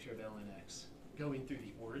terrible picture of ln x going through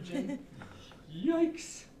the origin.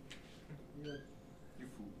 Yikes! You're You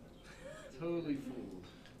fool. totally fooled.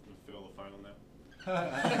 You fail the final now.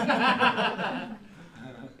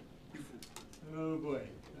 Oh boy,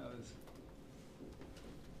 that was.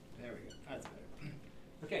 There we go. That's better.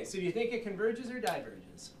 Okay, so do you think it converges or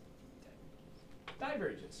diverges?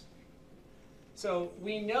 Diverges. So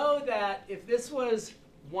we know that if this was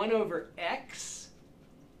 1 over x,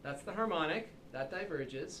 that's the harmonic, that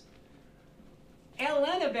diverges.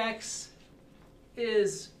 ln of x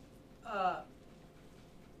is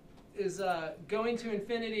going to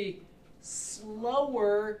infinity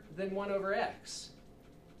slower than 1 over x?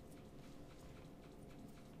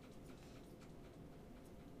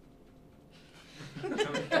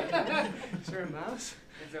 Is there a mouse?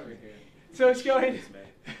 It's over here. So it's going. It's May.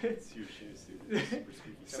 It's your shoes, dude. It's super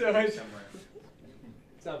squeaky. So it's,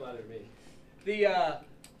 it's not bothering me. The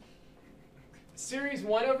series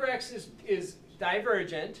 1 over x is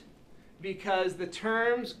divergent because the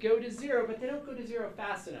terms go to 0, but they don't go to 0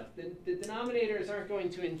 fast enough. The denominators aren't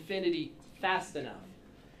going to infinity fast enough.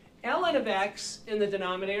 ln of x in the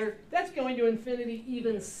denominator, that's going to infinity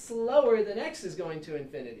even slower than x is going to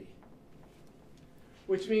infinity.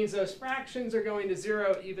 Which means those fractions are going to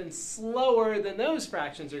 0 even slower than those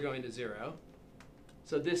fractions are going to 0.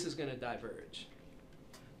 So this is going to diverge.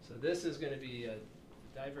 So this is going to be a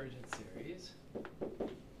divergent series.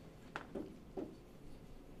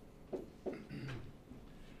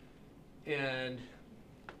 And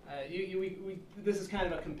this is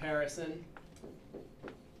kind of a comparison.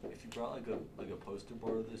 If you brought like a poster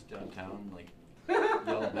board of this downtown, like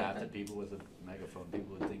yell math at people with a megaphone,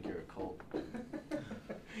 people would think you're a cult.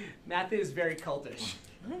 Math is very cultish.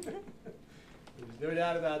 There's no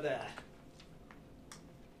doubt about that.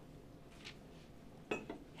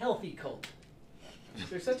 Healthy cult. Is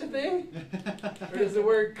there such a thing? Or does the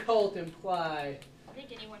word cult imply? I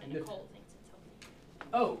think anyone in a cult thinks it's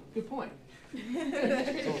healthy. Oh, good point.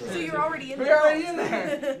 So you're already in the We're already cult. in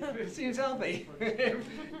there. It seems healthy.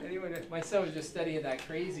 Anyone? My son was just studying that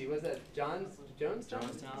crazy. Was that Jonestown?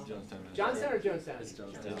 Johnstown or Jonestown? It's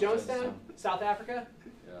Jonestown. Jonestown, South Africa.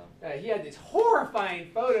 Yeah. He had these horrifying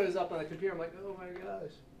photos up on the computer. I'm like, oh my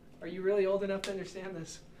gosh, are you really old enough to understand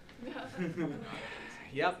this?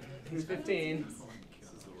 Yep, he's 15.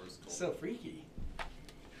 This is the worst cult. So freaky.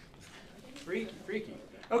 Freaky, freaky.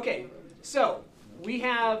 Okay, so we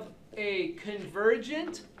have a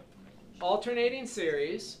convergent alternating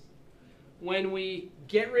series. When we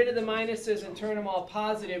get rid of the minuses and turn them all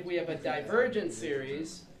positive, we have a divergent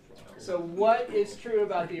series. So what is true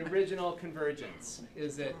about the original convergence?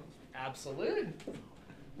 Is it absolute?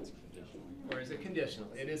 Or is it conditional?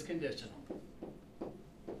 It is conditional.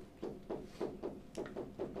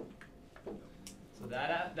 So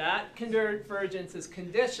that convergence is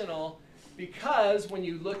conditional because when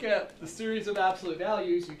you look at the series of absolute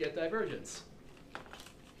values, you get divergence.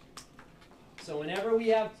 So whenever we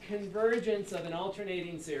have convergence of an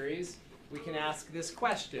alternating series, we can ask this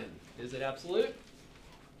question. Is it absolute?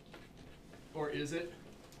 Or is it,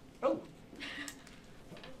 oh,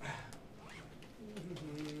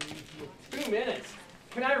 2 minutes.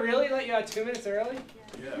 Can I really let you out 2 minutes early?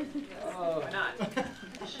 Yeah. Oh. Why not?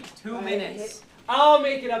 2 I minutes. I'll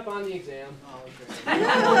make it up on the exam.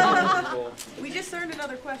 We just learned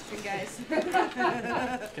another question, guys.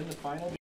 Can the final